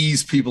got to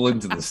ease people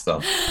into this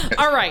stuff.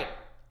 All right.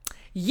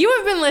 You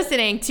have been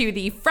listening to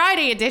the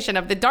Friday edition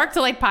of the Dark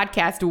to Light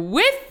podcast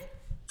with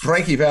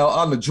Frankie Val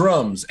on the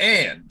drums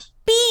and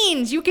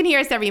Beans. You can hear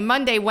us every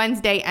Monday,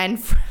 Wednesday,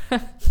 and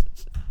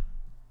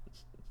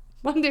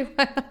Monday.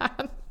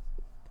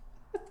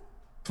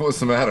 What's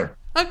the matter?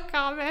 A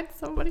comment,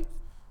 somebody.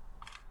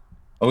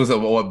 Oh, was that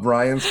what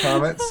Brian's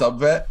comment?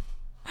 Subvet?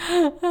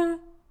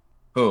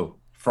 Who?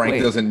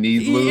 Frank doesn't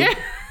need lube? Yeah.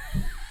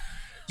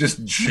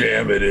 Just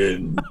jam it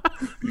in.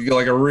 You're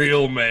like a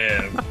real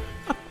man.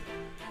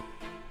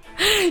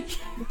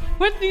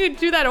 When do you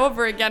do that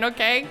over again,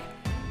 okay?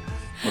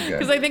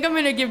 Because I think I'm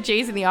going to give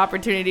Jason the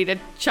opportunity to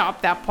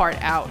chop that part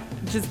out,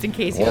 just in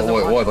case he doesn't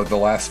want What, like the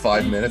last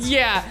 5 minutes?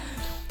 Yeah.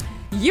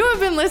 You have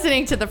been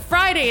listening to the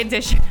Friday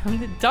edition of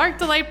the Dark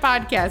to Light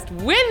podcast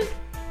with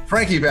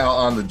Frankie Val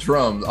on the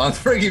drums, on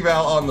Frankie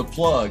Val on the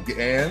plug,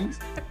 and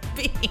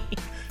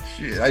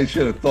shit, I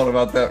should have thought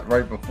about that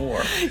right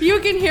before. You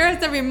can hear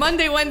us every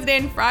Monday, Wednesday,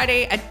 and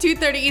Friday at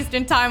 2:30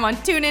 Eastern Time on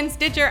TuneIn,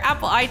 Stitcher,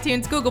 Apple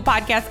iTunes, Google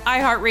Podcasts,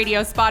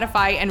 iHeartRadio,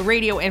 Spotify, and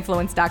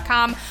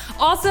RadioInfluence.com.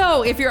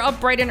 Also, if you're up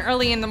bright and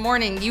early in the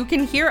morning, you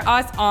can hear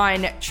us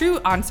on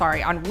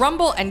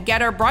Rumble and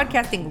Getter,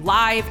 broadcasting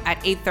live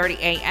at 8:30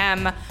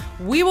 a.m.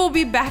 We will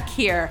be back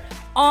here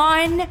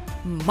on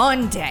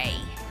Monday.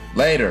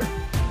 Later.